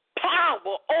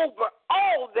power over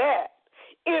all that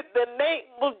in the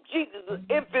name of Jesus.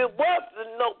 If it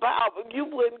wasn't no power, you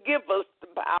wouldn't give us the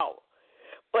power.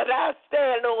 But I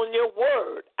stand on your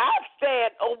word. I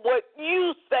stand on what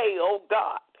you say, oh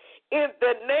God, in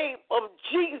the name of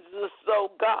Jesus,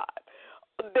 oh God.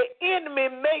 The enemy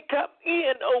may come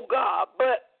in, oh God,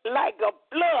 but like a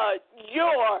flood,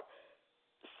 your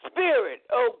spirit,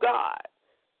 oh God,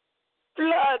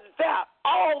 floods out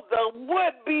all the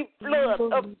would-be flood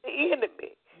of the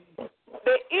enemy.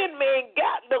 The enemy ain't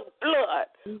got no blood.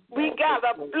 We got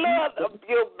a flood of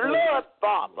your blood,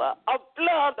 Father, a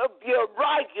flood of your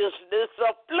righteousness,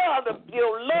 a flood of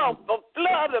your love, a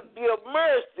flood of your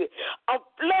mercy, a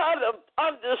flood of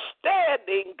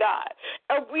understanding, God.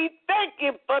 And we thank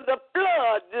you for the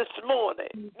flood this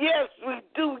morning. Yes, we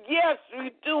do. Yes,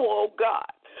 we do, oh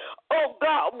God. Oh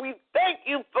God, we thank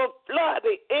you for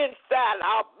flooding inside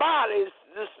our bodies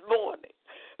this morning.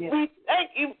 We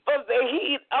thank you for the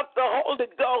heat of the Holy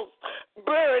Ghost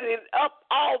burning up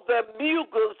all the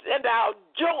mucus in our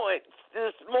joints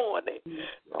this morning.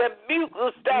 The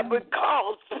mucus that would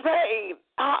cause pain.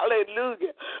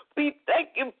 Hallelujah. We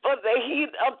thank you for the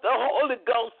heat of the Holy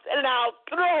Ghost in our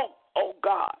throat, oh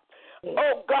God.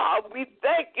 Oh God, we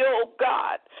thank you, oh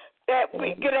God, that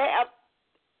we can have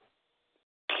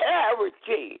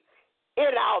clarity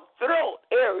in our throat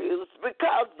areas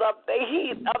because of the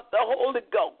heat of the Holy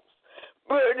Ghost,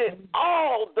 burning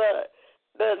all the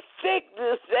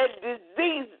sickness and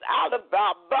disease out of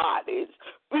our bodies.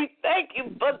 We thank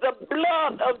you for the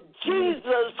blood of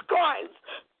Jesus Christ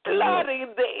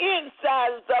flooding the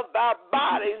insides of our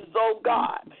bodies, oh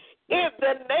God. In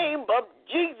the name of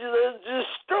Jesus,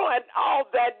 destroying all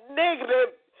that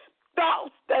negative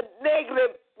thoughts, that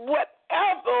negative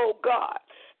whatever, oh God.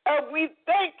 And we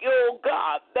thank you, oh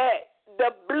God, that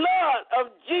the blood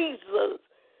of Jesus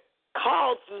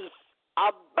causes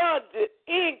abundant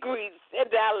increase in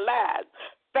our lives,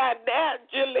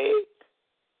 financially,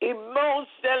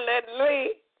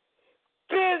 emotionally,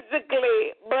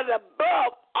 physically, but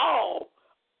above all,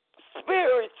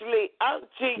 spiritually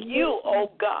unto you,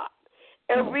 oh God.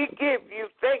 And we give you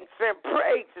thanks and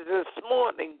praise this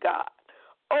morning, God.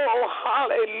 Oh,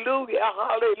 hallelujah,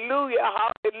 hallelujah,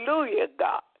 hallelujah,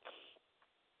 God.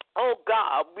 Oh,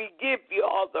 God, we give you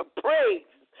all the praise,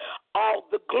 all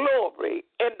the glory,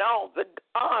 and all the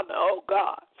honor, oh,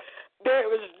 God.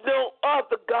 There is no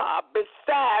other God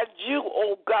besides you,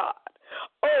 oh, God.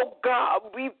 Oh,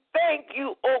 God, we thank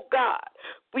you, oh, God.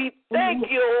 We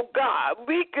thank you, oh, God.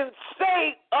 We can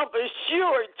say of a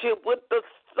surety with the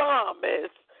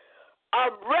psalmist,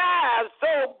 arise,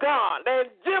 oh God, and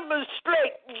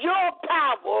demonstrate your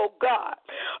power, oh God.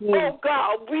 Oh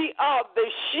God, we are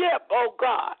the ship, oh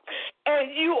God,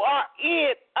 and you are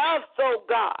in us, oh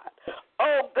God.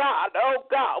 Oh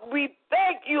God, we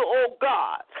thank you, oh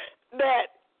God, that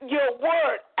your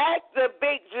word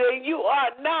activates you. You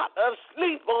are not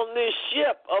asleep on this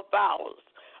ship of ours.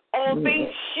 On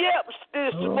these ships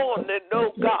this morning,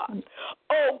 oh God.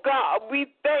 Oh God, we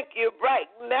thank you right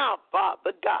now,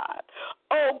 Father God.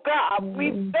 Oh God,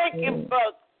 we thank you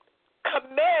for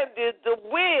commanding the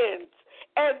winds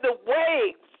and the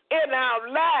waves in our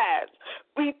lives.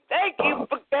 We thank you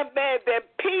for commanding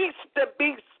peace to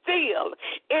be still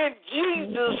in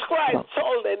Jesus Christ's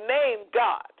holy name,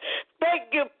 God.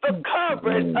 Thank you for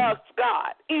covering us,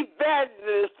 God.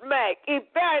 Evangelist Mac,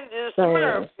 Evangelist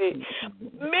Murphy,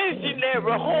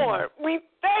 Missionary Horn. We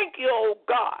thank you, oh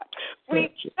God.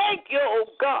 We thank you, oh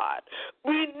God.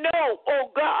 We know,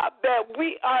 oh God, that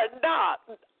we are not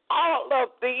all of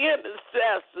the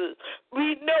intercessors.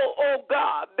 We know, oh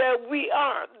God, that we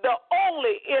aren't the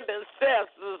only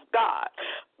intercessors, God.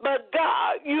 But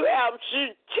God, you have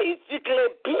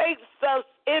strategically placed us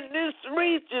in this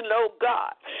region, oh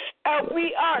God. And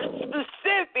we are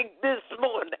specific this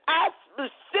morning. I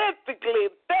specifically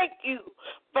thank you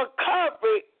for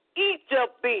covering each of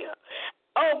them.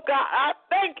 Oh God, I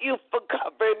thank you for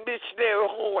covering Missionary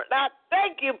Horn. I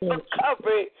thank you for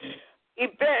covering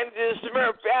Evangelist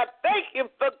Murphy. I thank you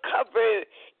for covering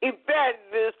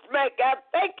Evangelist Mac. I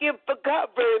thank you for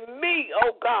covering me,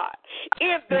 oh God.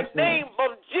 In the name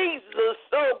of Jesus,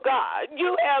 oh God,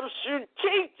 you have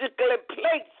strategically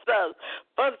placed us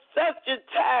for such a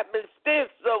time as this,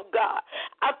 oh God.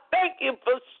 I thank you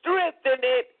for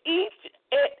strengthening each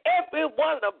and every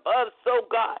one of us, oh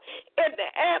God, in the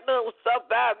annals of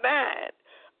our mind.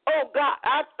 Oh, God,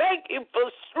 I thank you for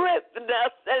strengthening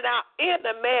us and our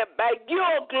inner man by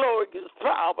your glorious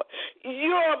power,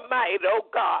 your might, oh,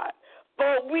 God.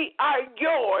 For we are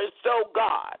yours, oh,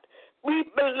 God. We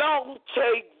belong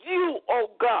to you, oh,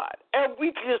 God. And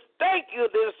we just thank you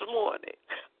this morning.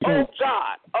 Oh,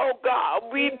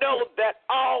 God, we know that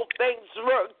all things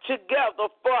work together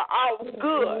for our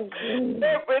good.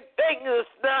 Everything is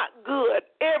not good.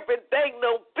 Everything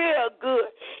don't feel good.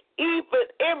 Even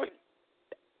everything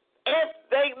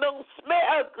don't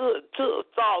smell good to us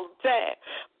all the time.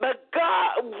 But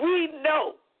God, we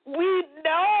know,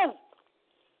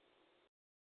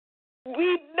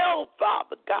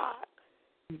 Father God,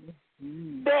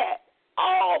 that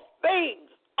all things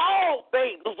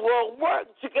will work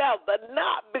together,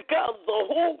 not because of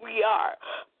who we are,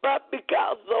 but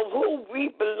because of who we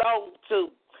belong to.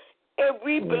 And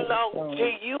we belong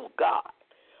to you, God.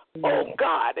 Oh,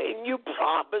 God, and you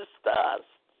promised us,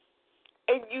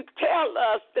 and you tell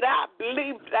us that I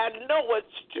believe that I know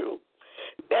it's true,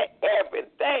 that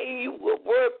everything you will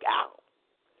work out.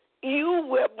 You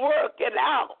will work it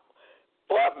out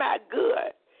for my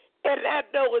good. And I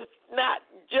know it's not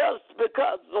just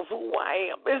because of who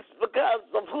I am. It's because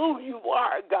of who you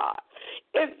are, God.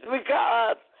 It's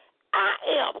because I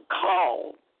am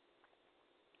called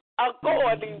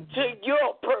according to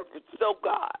your purpose, oh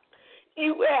God.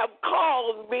 You have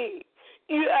called me.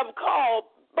 You have called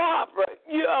Barbara,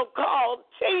 you have called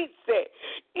Casey,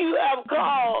 you have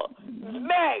called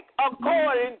Meg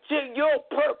according to your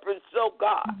purpose, oh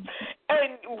God.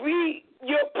 And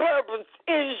your purpose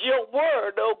is your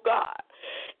word, oh God.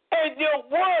 And your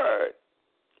word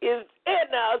is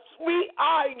in us. We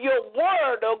are your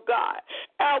word, oh God.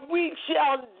 And we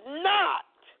shall not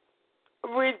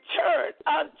return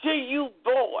unto you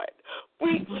void.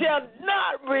 We shall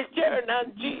not return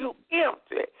unto you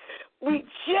empty. We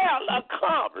shall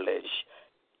accomplish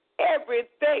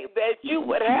everything that you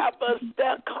would have us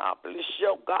to accomplish,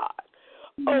 oh God.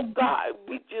 Oh God,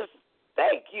 we just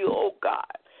thank you, oh God.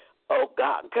 Oh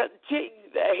God,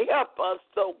 continue to help us,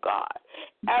 oh God,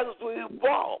 as we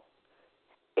walk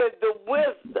in the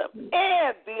wisdom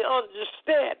and the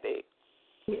understanding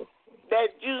that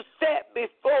you set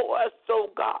before us, oh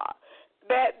God,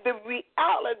 that the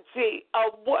reality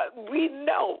of what we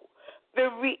know, the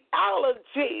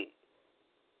reality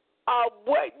of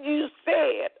what you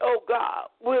said, oh God,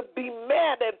 will be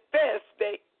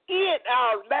manifested in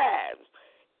our lives.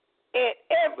 And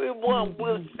everyone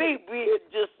will see we are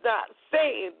just not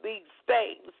saying these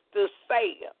things to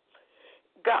say them.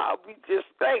 God, we just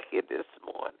thank you this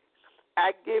morning.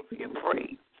 I give you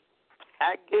praise.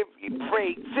 I give you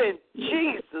praise in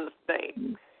Jesus'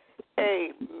 name.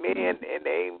 Amen and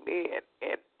amen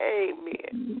and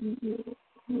amen.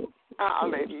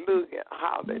 Hallelujah.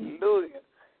 Hallelujah.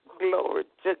 Glory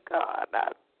to God.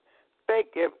 I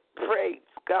thank and praise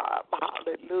God.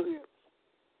 Hallelujah.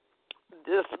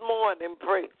 This morning,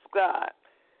 praise God.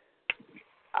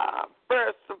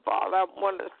 First of all, I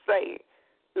want to say,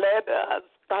 let us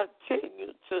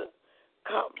continue to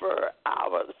cover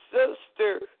our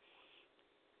sister,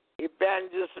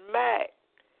 Evangelist Mac,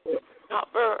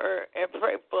 cover her and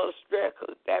pray for her strength.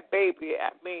 'Cause that baby,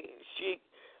 she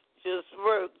just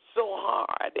worked so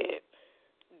hard at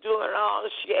doing all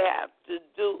she has to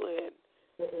do, and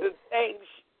the things,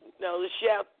 she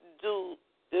has to do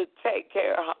to take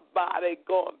care of her body,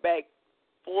 going back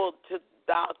forth to the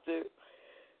doctor.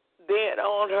 Then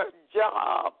on her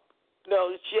job,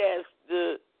 she has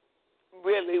to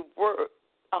really work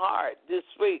hard this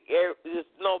week. There's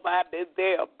nobody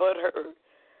there but her,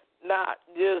 not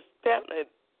just telling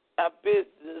her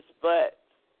business, but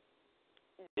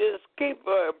just keep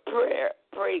her in prayer.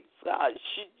 Praise God.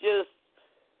 She just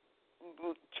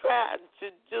trying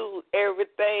to do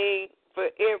everything for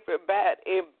everybody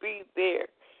and be there.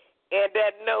 And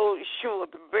I know she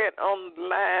would have been on the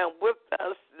line with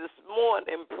us this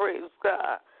morning, praise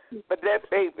God. But that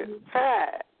baby's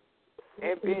tired.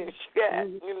 And then she got,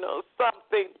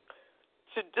 something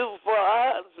to do for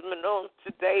her husband on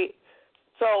today.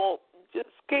 So just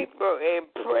keep her in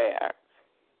prayer.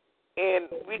 And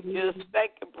we just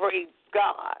thank and praise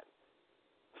God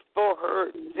for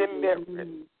her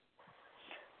deliverance.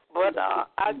 But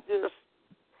I just,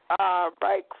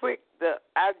 right quick,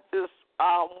 I just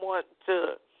want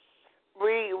to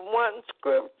read one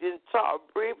scripture and talk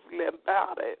briefly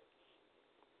about it.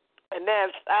 And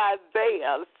that's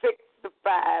Isaiah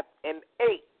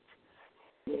 65:8.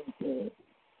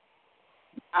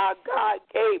 Our God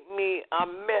gave me a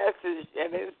message,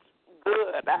 and it's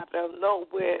good. I don't know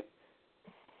when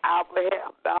I will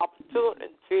have the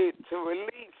opportunity to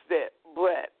release it,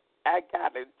 but I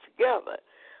got it together.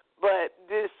 But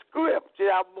this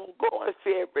scripture, I won't go and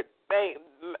see everything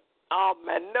on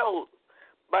my notes,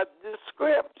 but the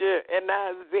scripture in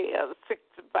Isaiah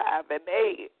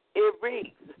 65:8, it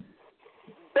reads,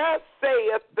 "Thus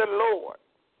saith the Lord,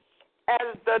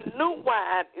 as the new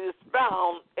wine is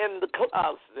found in the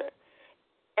cluster,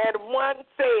 and one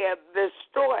saith,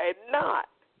 destroy it not,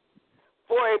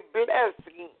 for a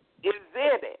blessing is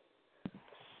in it,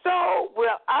 so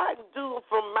will I do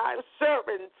for my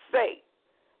servant's sake,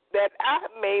 that I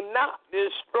may not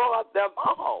destroy them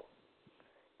all."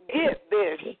 Get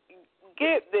this.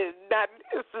 Now,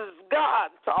 this is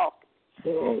God talking.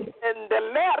 And the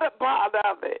latter part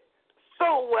of it,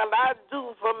 so will I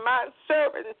do for my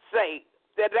servant's sake,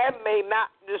 that I may not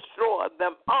destroy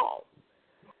them all.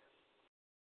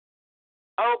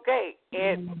 Okay,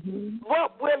 and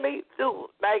what will he do?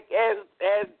 Like as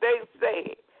they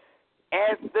say,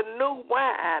 as the new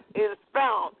wine is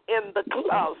found in the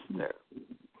cluster.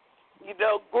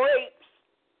 Grapes,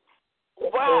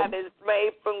 wine is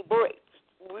made from grapes.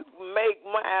 We make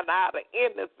wine out of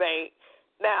anything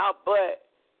now, but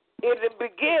in the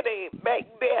beginning, back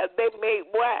there, they made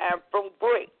wine from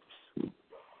grapes.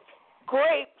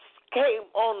 Grapes came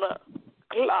on the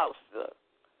cluster.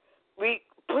 We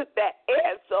put that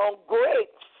S on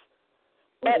grapes,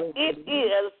 but it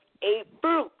is a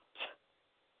fruit.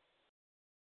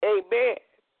 Amen.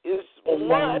 It's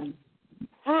one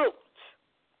fruit.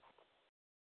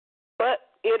 But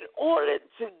in order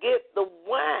to get the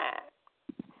wine,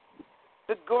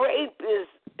 the grape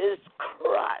is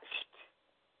crushed.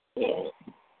 Yes.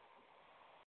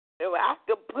 So I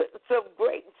could put some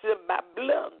grapes in my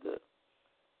blender,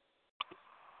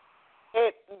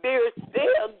 and they're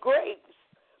still grapes,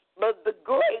 but the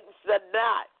grapes are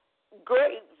not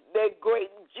grapes, they're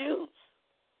grape juice.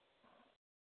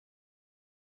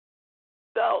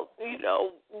 So,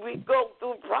 we go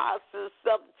through process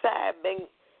sometime,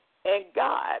 and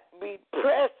God be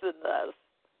pressing us,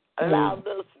 allowed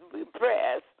us to be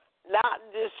pressed, not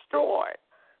destroyed,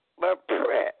 but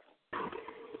pressed.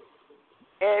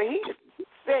 And he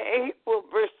said he will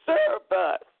preserve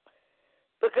us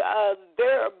because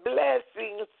there are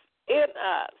blessings in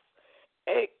us.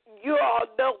 And you all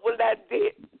know what I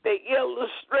did, the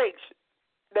illustration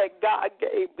that God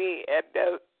gave me and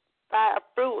the 5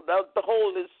 fruit of the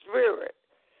Holy Spirit.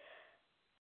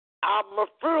 I'm a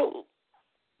fruit.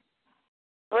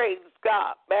 Praise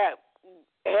God. I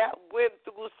went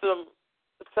through some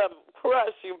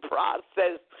crushing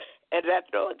process, and I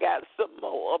know I got some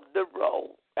more up the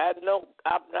road. I know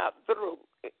I'm not through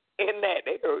in that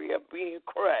area being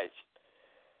crushed.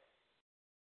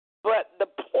 But the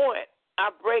point I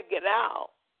break it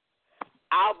out,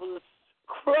 I was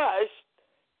crushed,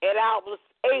 and I was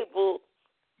able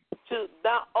to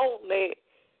not only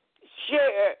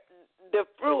share the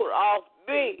fruit of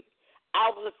me, I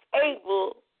was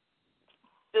able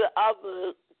to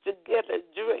others to get a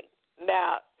drink.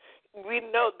 Now, we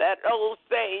know that old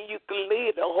saying, you can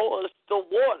lead a horse to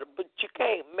water, but you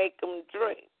can't make them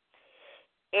drink.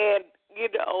 And,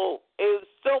 there's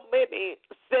so many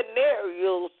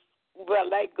scenarios,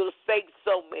 well, I could say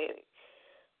so many,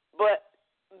 but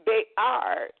they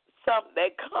are something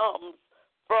that comes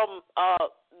from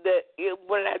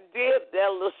when I did the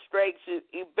illustration,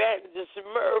 Evangelist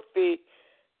Murphy,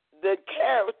 the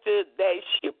character that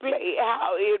she played,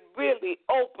 how it really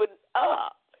opened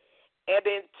up. And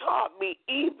it taught me,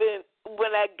 even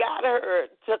when I got her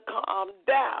to calm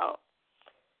down,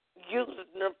 using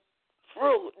the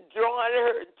fruit, drawing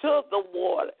her to the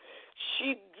water.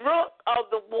 She drank of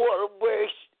the water where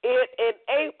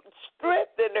it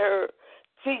strengthened her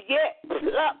to yet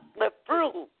pluck the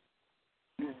fruit.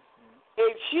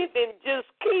 And she didn't just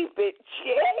keep it, she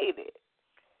ate it.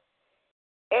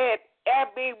 And, I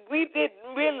mean, we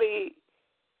didn't really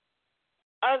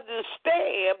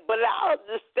understand, but I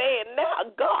understand now.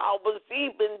 God was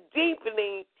even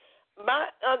deepening my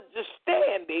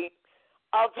understanding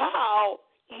of how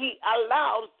he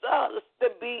allows us to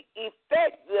be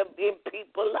effective in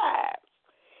people's lives.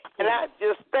 And I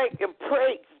just thank and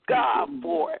praise God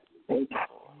for it.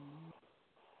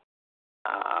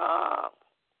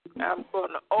 I'm going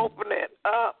to open it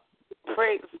up.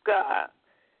 Praise God.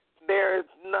 There is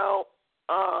no,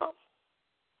 I'm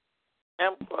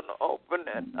going to open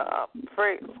it up.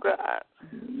 Praise God.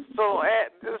 So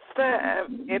at this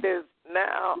time, it is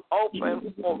now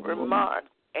open for remarks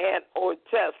and or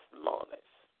testimonies.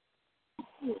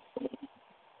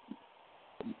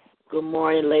 Good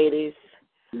morning, ladies.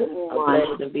 A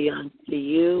blessing to be unto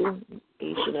you,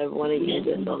 each and every one of you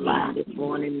that's online this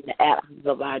morning in the absence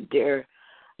of our dear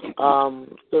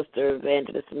Sister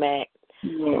Evangelist Mac.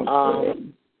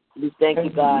 We thank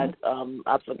you, God.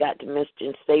 I forgot to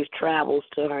mention safe travels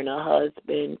to her and her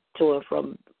husband to and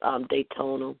from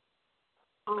Daytona.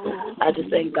 I just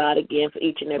thank God again for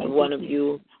each and every one of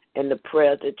you and the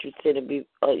prayers that you send to be,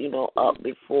 up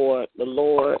before the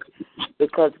Lord,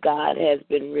 because God has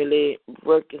been really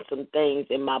working some things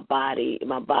in my body.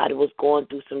 My body was going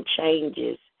through some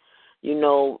changes,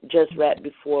 just right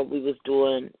before we was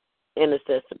doing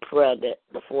intercessor prayer that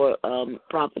before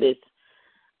Prophetess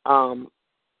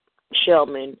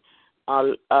Shelman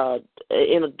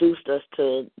introduced us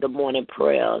to the morning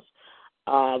prayers.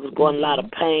 I was going a lot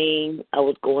of pain. I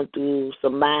was going through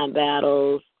some mind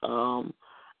battles.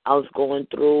 I was going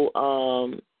through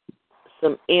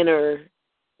some inner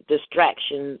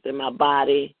distractions in my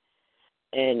body,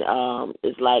 and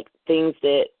it's like things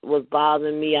that was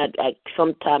bothering me. I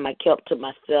sometimes I kept to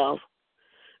myself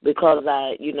because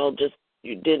I, you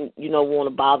didn't, want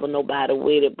to bother nobody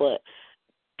with it. But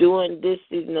doing this,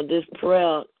 this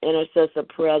prayer, intercessor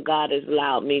prayer, God has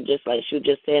allowed me, just like she was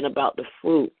just saying about the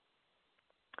fruit.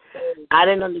 I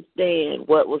didn't understand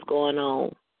what was going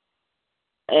on.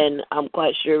 And I'm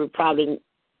quite sure probably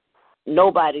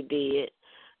nobody did,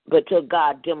 but till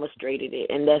God demonstrated it.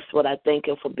 And that's what I thank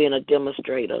him for being a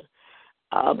demonstrator,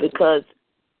 because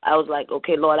I was like,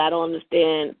 okay, Lord, I don't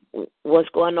understand what's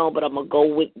going on, but I'm going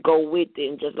to go with it.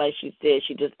 And just like she said,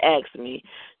 she just asked me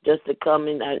just to come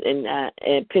in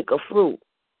and pick a fruit.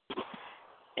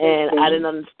 And I didn't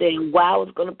understand why I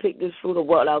was going to pick this fruit or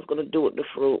what I was going to do with the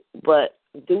fruit. But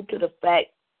due to the fact,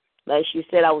 like she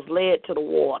said, I was led to the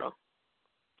water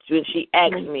when she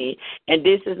asked me. And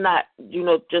this is not,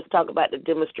 just talk about the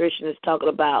demonstration. It's talking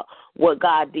about what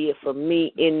God did for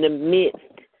me in the midst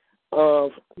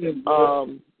of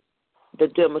the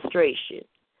demonstration,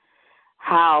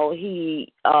 how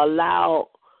he allowed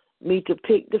me to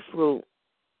pick the fruit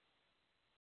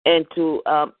and to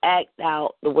act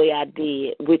out the way I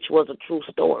did, which was a true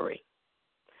story.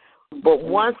 But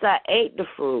once I ate the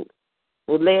fruit,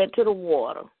 was led to the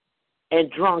water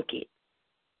and drunk it,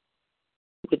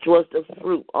 which was the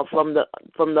fruit from the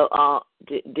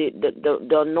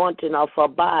anointing of her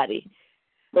body.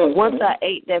 Once I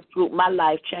ate that fruit, my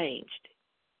life changed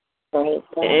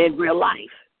in real life.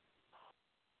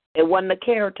 It wasn't the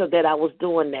character that I was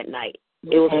doing that night.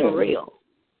 It was for real.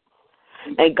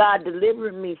 And God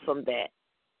delivered me from that.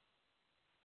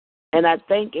 And I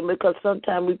thank him, because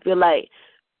sometimes we feel like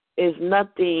there's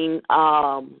nothing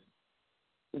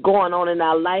going on in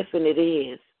our life, and it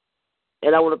is.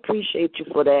 And I want to appreciate you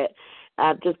for that.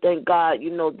 I just thank God,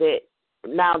 that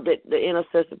now that the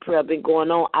intercessor prayer has been going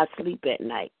on, I sleep at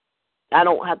night. I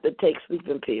don't have to take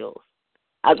sleeping pills.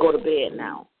 I go to bed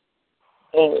now.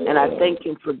 And I thank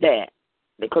him for that,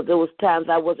 because there was times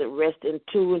I wasn't resting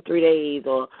 2 and 3 days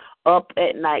or up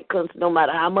at night, because no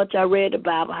matter how much I read the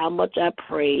Bible, how much I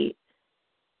prayed,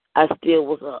 I still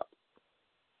was up.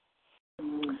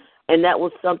 And that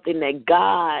was something that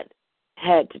God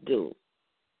had to do.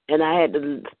 And I had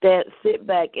to sit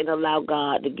back and allow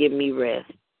God to give me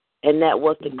rest. And that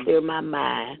was to clear my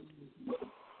mind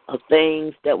of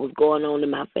things that was going on in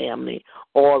my family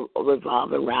or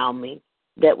revolving around me.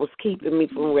 that was keeping me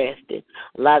from resting.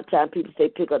 A lot of times people say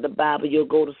pick up the Bible, you'll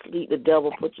go to sleep. The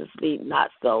devil put you to sleep.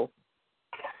 Not so.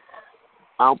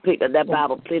 I'll pick up that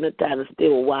Bible plenty of times and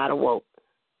still wide awake.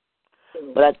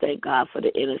 But I thank God for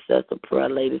the intercessor prayer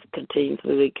ladies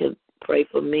continuously can pray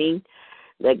for me,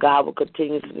 that God will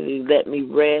continuously let me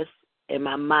rest and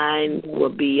my mind will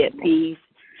be at peace,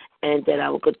 and that I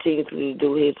will continuously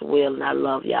do His will. And I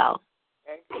love y'all.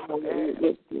 On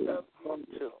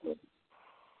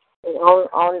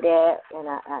that, and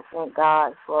I thank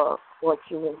God for what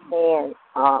you were saying,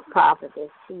 Prophetess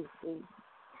TC.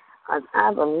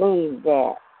 I believe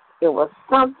that it was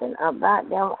something about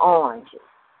them oranges.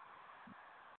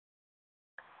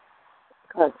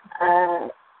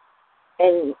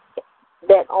 And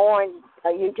that orange,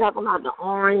 are you talking about the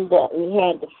orange that we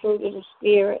had the fruit of the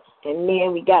Spirit, and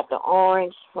then we got the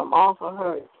orange from off of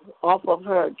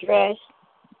her dress,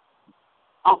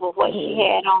 off of what she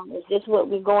had on? Is this what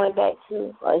we're going back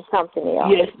to, or is something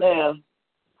else? Yes, ma'am.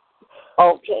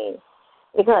 Okay,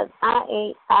 because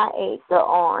I ate the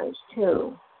orange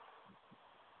too,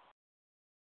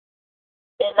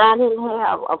 and I didn't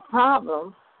have a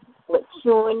problem with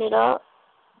chewing it up,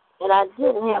 and I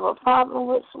didn't have a problem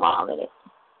with swallowing it.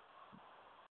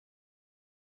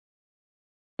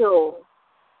 So,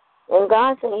 and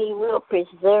God said He will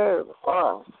preserve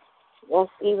us. That's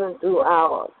even through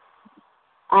our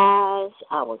eyes,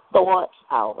 our thoughts,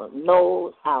 our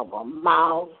nose, our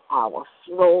mouth, our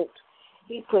throat.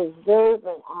 He's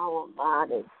preserving our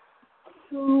bodies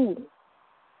through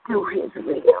His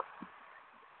will.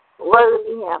 Whether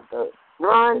we have to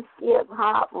run, skip,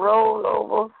 hop, roll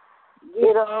over,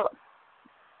 get up,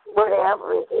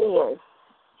 whatever it is,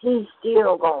 He's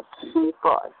still going to keep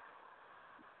us.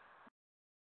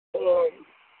 And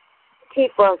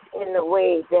keep us in the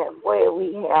way that where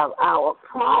we have our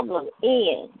problem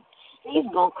in, He's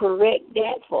going to correct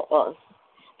that for us.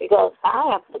 Because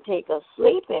I have to take a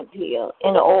sleeping pill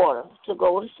in order to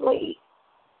go to sleep.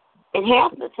 And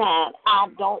half the time, I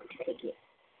don't take it.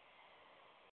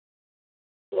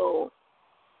 So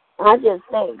I just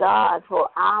thank God for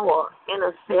our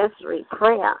intercessory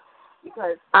prayer,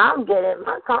 because I'm getting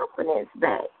my confidence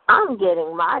back. I'm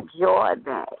getting my joy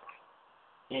back.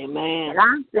 Amen. And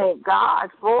I thank God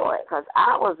for it, because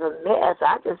I was a mess.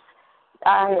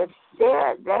 I had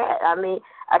said that. I mean,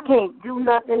 I can't do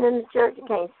nothing in the church. I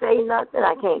can't say nothing.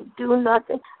 I can't do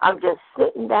nothing. I'm just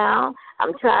sitting down.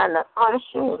 I'm trying to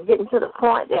usher and getting to the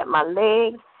point that my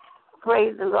legs,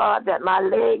 praise the Lord, that my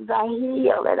legs are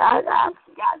healed. And I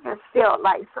just felt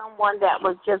like someone that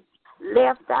was just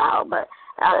left out. But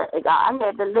God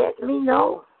had to let me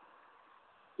know,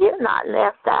 you're not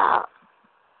left out.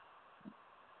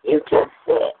 You just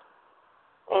sit.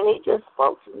 And He just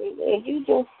spoke to me, and you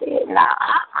just sit. Now,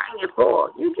 I bring you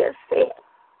forward. You just sit.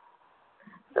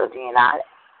 So then I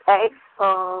asked,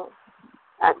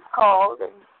 I called,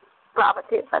 and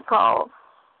prophetess, I called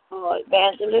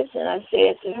evangelist, and I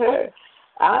said to her,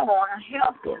 I want to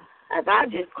help you. If I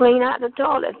just clean out the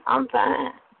toilet, I'm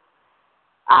fine.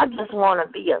 I just want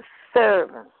to be a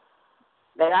servant.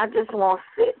 That I just want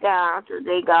to sit down till the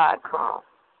day God comes.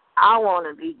 I want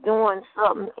to be doing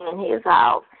something in His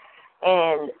house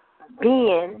and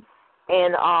being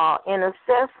in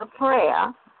intercessor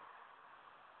prayer,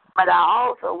 but I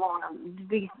also want to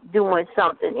be doing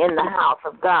something in the house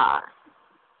of God.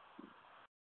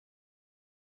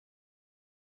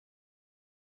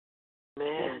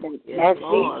 Man, That's it.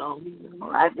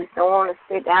 I just don't want to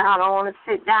sit down. I don't want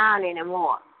to sit down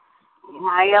anymore.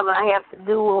 However, I have to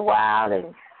do a while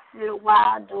and sit a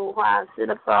while, do a while, sit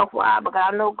up for a while, because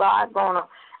I know God's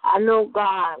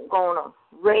gonna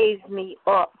raise me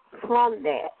up from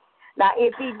that. Now,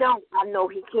 if He don't, I know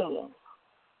He can.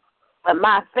 But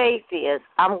my faith is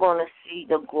I'm gonna see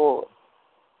the glory.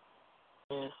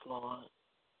 Yes, Lord.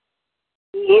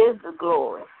 He is the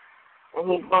glory,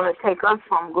 and He's gonna take us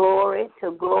from glory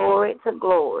to glory to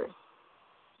glory.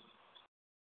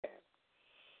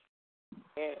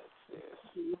 Yes.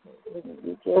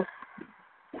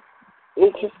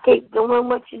 You just keep doing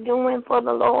what you're doing for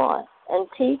the Lord and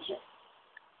teaching.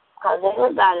 Because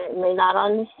everybody may not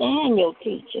understand your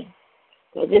teaching.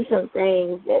 But there's some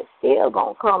things that still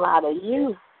going to come out of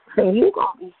you. And you're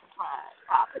going to be surprised,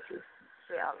 Prophetess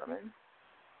Solomon.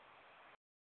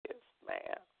 Yes,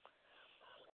 ma'am.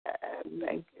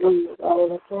 Thank you all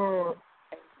the time.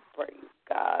 Praise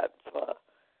God for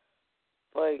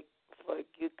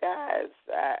you guys.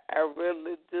 I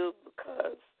really do,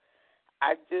 because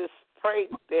I just pray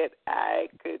that I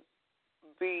could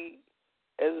be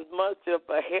as much of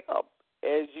a help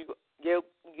as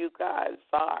you guys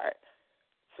are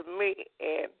to me.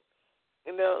 And,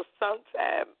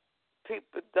 sometimes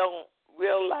people don't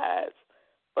realize,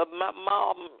 but my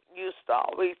mom used to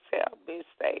always tell me,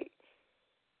 say,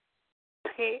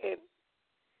 pin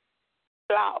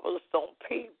flowers on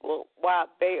people while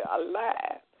they're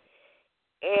alive.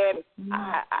 And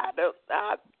I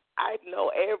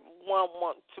know everyone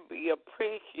wants to be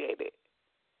appreciated,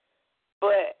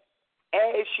 but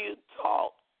as you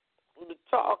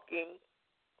talking,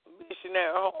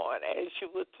 Missionary Horn, as you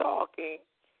were talking,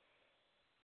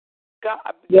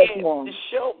 God began to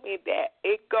show me that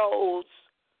it goes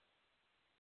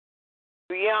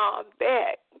beyond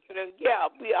that. You know, yeah,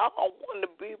 we all want to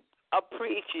be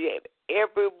appreciated,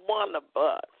 every one of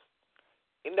us.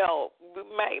 You know, we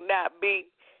might not be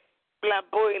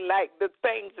flamboyant like the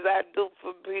things that I do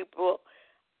for people.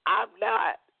 I'm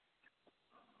not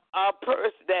a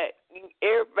person that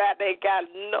everybody got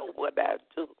to know what I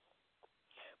do.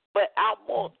 But I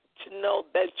want to know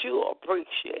that you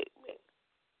appreciate me.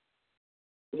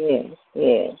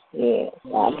 Yes.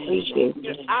 I appreciate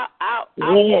you. I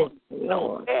want to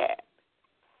know that.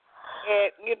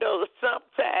 And, you know,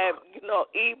 sometimes, you know,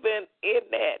 even in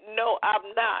that, no,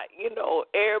 I'm not. You know,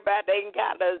 everybody ain't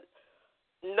got to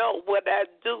know what I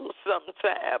do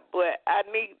sometimes, but I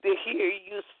need to hear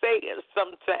you say it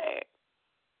sometimes.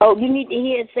 Oh, you need to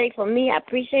hear it say for me, I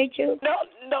appreciate you? No,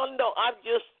 I'm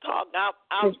just talking.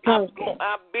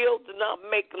 I'm building up,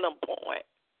 making a point.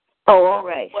 Oh, all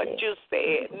right. What you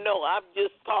said. No, I'm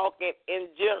just talking in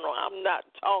general. I'm not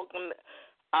talking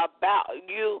about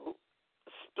you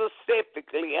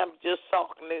specifically. I'm just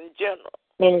talking in general.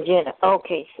 In general.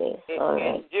 Okay, sis. All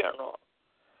right. In general.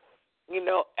 You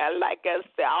know, and like I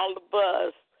said, all of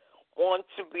us want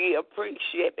to be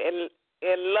appreciated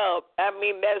and loved. I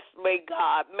mean, that's the way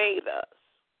God made us.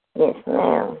 Yes,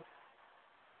 ma'am.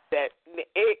 That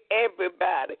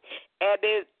everybody. And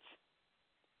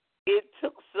it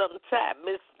took some time.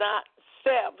 It's not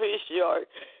selfish or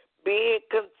being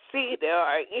conceited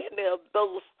or any of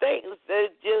those things.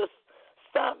 There's just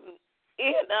something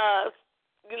in us,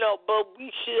 you know, but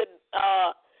we should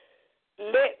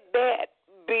let that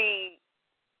be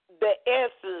the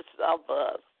essence of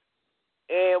us.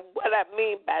 And what I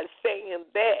mean by saying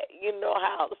that, you know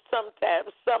how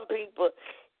sometimes some people,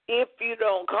 if you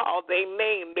don't call their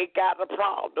name, they got a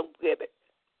problem with it.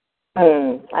 I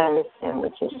understand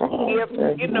what you're saying.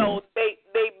 If, you know, they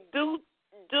do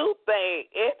things,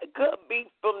 it could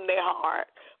be from their heart,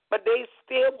 but they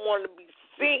still want to be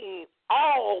seen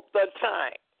all the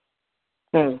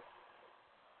time.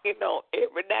 You know,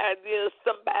 every now and then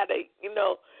somebody, you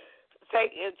know,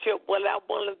 saying, well, I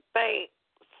want to thank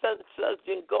such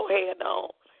and go ahead on.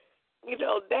 You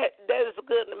know, that is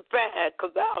good and fine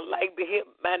because I don't like to hear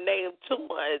my name too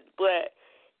much, but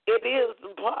it is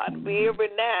a part of me every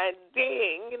now and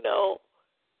then, you know.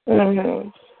 You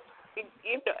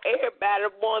know,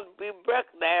 everybody wants to be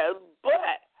recognized,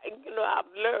 but, you know, I've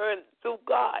learned through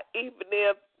God, even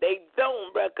if they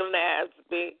don't recognize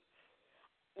me,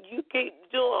 you keep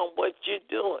doing what you're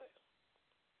doing.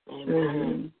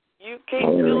 You keep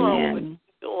doing what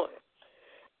you're doing.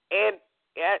 And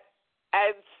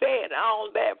I'm saying all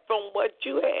that from what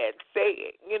you had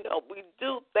said. You know, we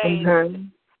do things.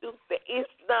 It's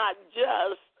not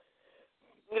just,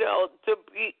 you know, to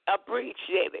be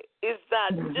appreciated. It's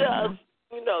not just,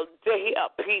 you know, to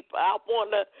help people. I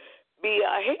want to be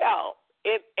a help,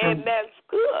 and that's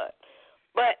good.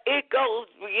 But it goes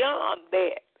beyond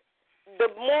that. The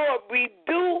more we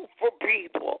do for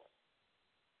people,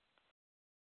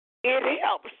 it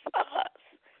helps us.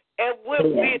 And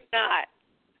when we're not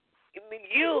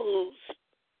used,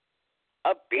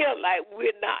 or feel like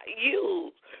we're not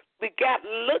used, we got to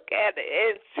look at it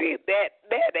and see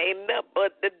that ain't nothing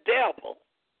but the devil.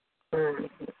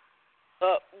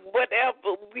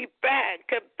 Whatever we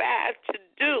can find to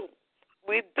do,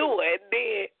 we do it.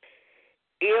 Then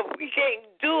if we can't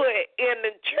do it in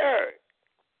the church,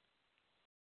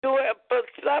 do it for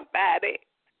somebody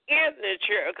in the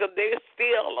church because they're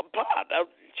still a part of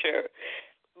the church.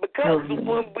 Because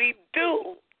when we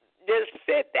do, just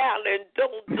sit down and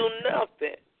don't do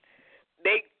nothing.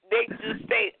 They just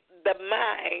say the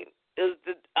mind is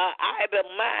the idle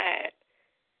mind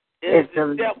is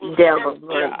the devil's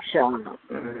workshop.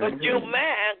 But your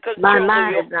mind controls my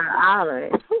mind is not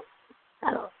honored.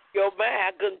 Your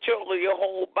mind controls your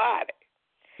whole body.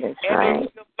 That's and right.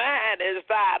 if your mind is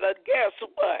idle, guess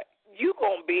what? You're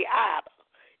going to be idle.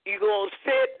 You're going to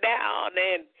sit down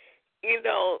and, you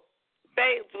know,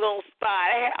 things going to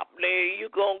start happening. You're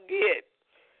going to get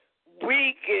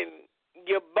weak and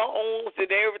your bones and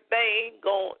everything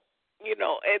going, you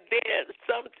know, and then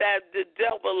sometimes the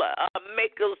devil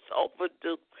make us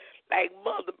overdo. Like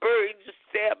Mother Bird used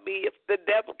to tell me, if the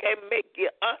devil can't make you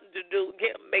underdo,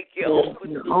 he'll make you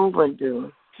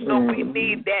overdo. So we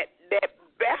need that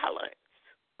balance.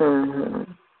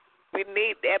 Mm-hmm. We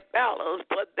need that balance.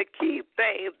 But the key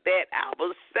thing that I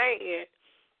was saying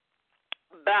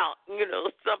about,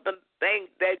 some of the things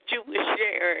that you were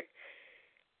sharing,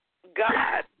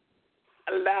 God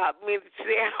allowed me to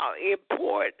see how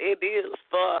important it is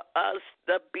for us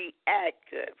to be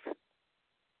active.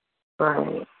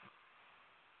 Right.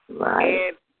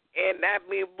 Right. And I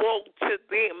mean, woe to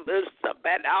them if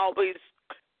somebody always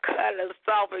cut us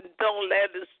off and don't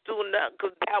let us do nothing,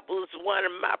 because that was one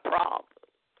of my problems.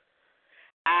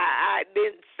 I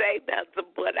didn't say nothing,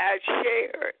 but I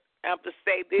shared. I'm going to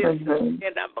say this,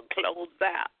 and I'm going to close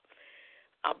out.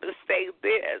 I'm going to say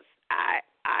this.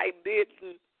 I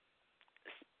didn't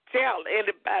tell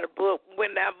anybody, but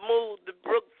when I moved to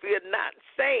Brookfield, not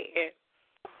saying,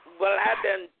 well, I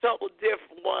done told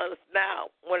different ones now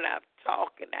when I'm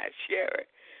talking, I share it,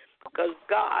 because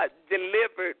God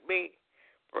delivered me,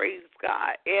 praise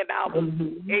God, and I was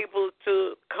able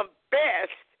to confess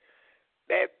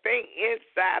that thing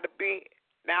inside of me.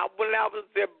 Now, when I was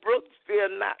in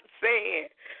Brooksville, not saying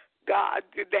God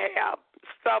didn't have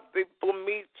something for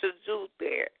me to do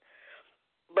there.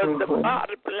 But the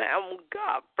bottom line, when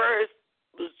God first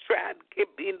was trying to get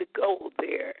me to go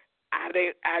there, I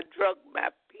drug my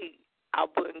feet. I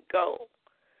wouldn't go.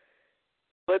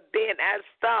 But then I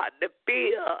started to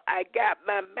feel I got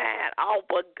my mind off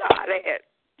what God had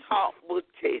taught, was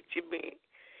teaching me.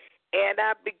 And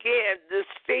I began to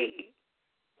see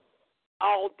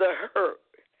all the hurt.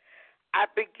 I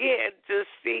began to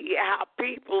see how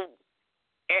people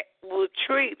were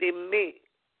treating me,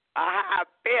 or how I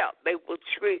felt they were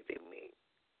treating me.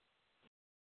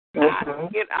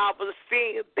 I was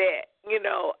seeing that,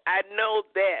 I know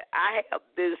that I have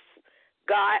this,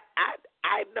 God,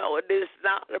 I know it is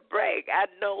not a brag. I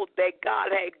know that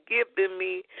God had given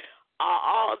me an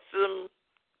awesome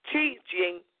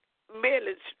teaching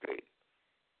ministry.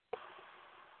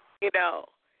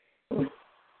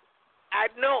 I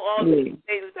know all these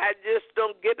things. I just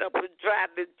don't get up and try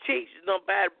to teach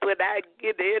nobody, but I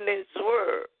get in His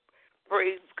Word.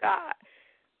 Praise God.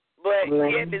 But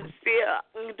yet and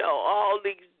still, all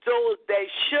these doors that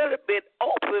should have been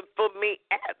open for me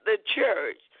at the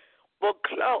church were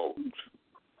closed.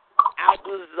 I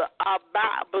was a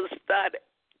Bible study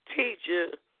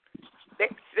teacher. They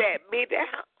sat me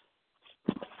down.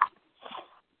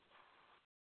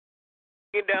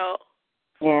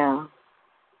 Yeah.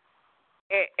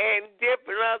 And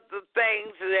different other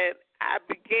things that I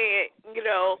began,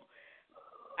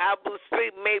 I would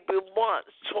sleep maybe once,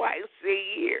 twice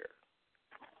a year.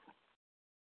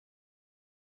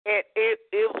 And it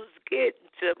was getting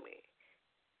to me.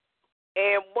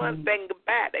 And one thing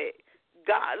about it,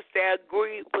 God said,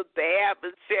 agree with the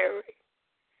adversary.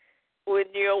 When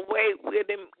you're away with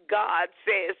Him, God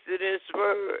says in His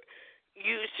Word,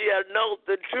 you shall know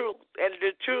the truth, and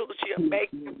the truth shall make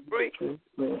you free.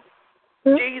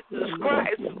 Jesus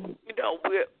Christ,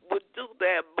 would do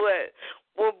that, but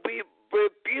when we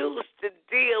refuse to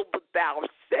deal with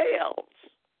ourselves,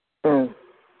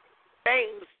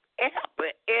 things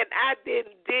happen, and I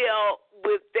didn't deal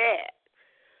with that.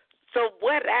 So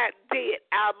what I did,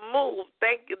 I moved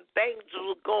thinking things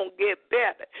was going to get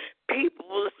better. People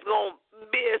was going to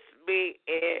miss me,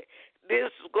 and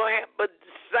this was going to happen. But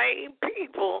the same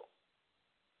people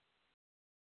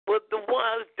were the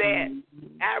ones that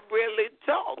I really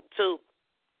talked to.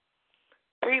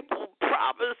 People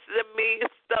promising me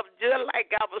stuff just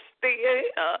like I was still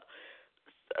here.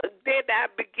 Then I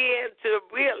began to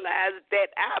realize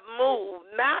that I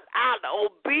moved not out of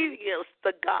obedience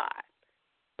to God.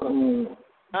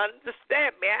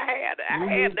 Understand me? I had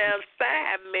an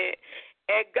assignment,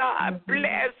 and God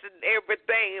blessed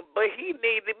everything, but He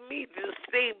needed me to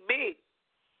see me.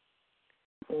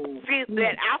 See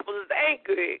that I was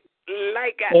angry,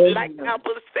 like I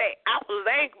was saying, I was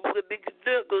angry with these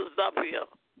niggas up here.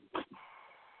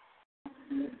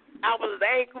 I was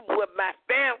angry with my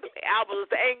family. I was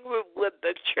angry with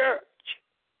the church,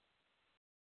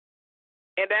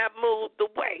 and I moved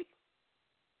away.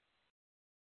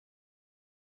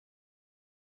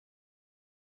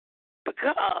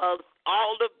 Because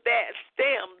all of that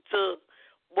stemmed to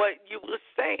what you were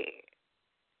saying.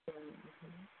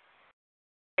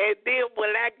 And then when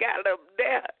I got up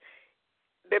there,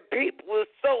 the people were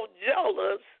so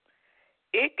jealous,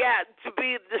 it got to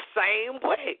be the same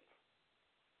way.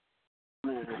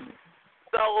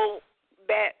 So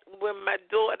that when my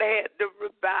daughter had the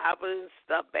revival and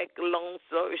stuff, make a long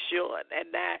story short,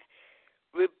 and I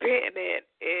repented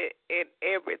and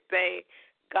everything,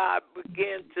 God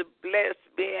began to bless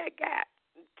me.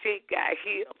 T got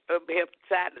healed from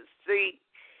hepatitis C.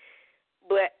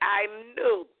 But I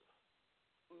knew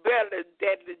better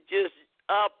than to just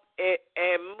up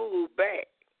and move back.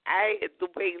 I had to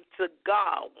wait until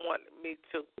God wanted me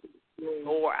to.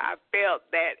 Or I felt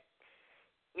that,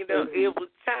 it was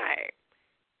time.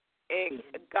 And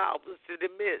God was in the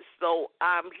midst. So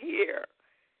I'm here.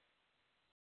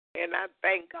 And I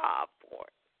thank God for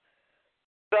it.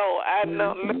 So I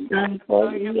know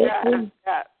you guys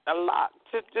got a lot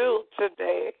to do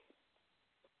today.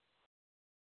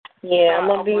 Yeah, I'm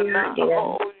gonna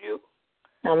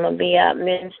be out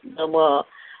minister. Well,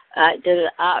 I did an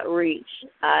outreach.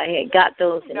 I had got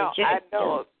those injections. I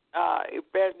know.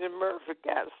 Benjamin Murphy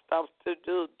got stuff to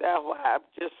do. That's why I'm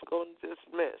just going to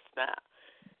dismiss now.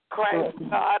 Christ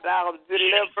God, our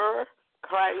deliverer.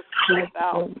 Christ God,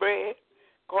 our friend.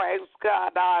 Christ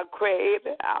God, our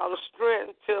creator, our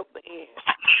strength till the end.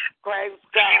 Christ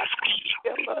God,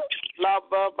 healer,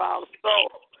 lover of our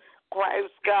soul.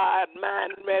 Christ God,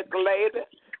 mind regulator.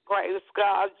 Christ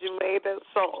God, you made us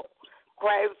soul.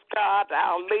 Christ God,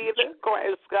 our leader.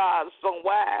 Christ God, so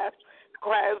wise.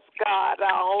 Christ God,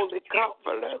 our holy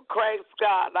comforter. Christ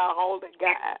God, our holy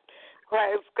God.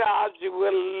 Christ God, you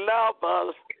will love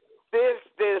us. This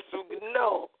we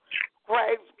know.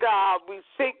 Praise God, we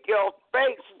seek your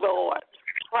face, Lord.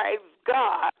 Praise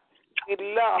God, we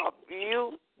love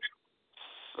you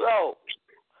so.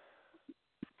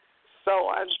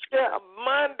 So until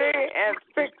Monday at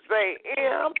 6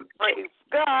 a.m., praise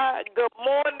God. Good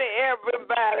morning,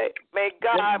 everybody. May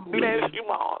God bless you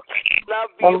all. Love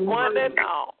you one and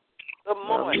all. Good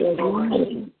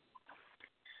morning.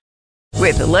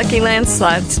 With the Lucky Land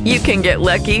Slots, you can get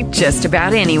lucky just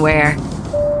about anywhere.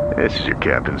 This is your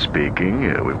captain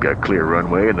speaking. We've got clear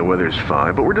runway and the weather's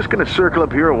fine, but we're just going to circle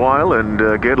up here a while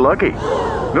and get lucky.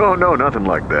 No, nothing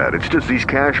like that. It's just these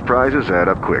cash prizes add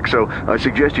up quick. So I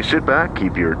suggest you sit back,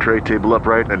 keep your tray table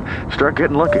upright, and start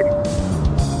getting lucky.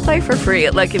 Play for free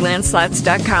at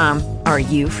LuckyLandSlots.com. Are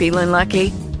you feeling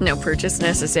lucky? No purchase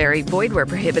necessary. Void where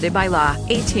prohibited by law.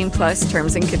 18+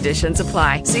 terms and conditions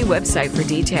apply. See website for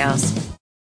details.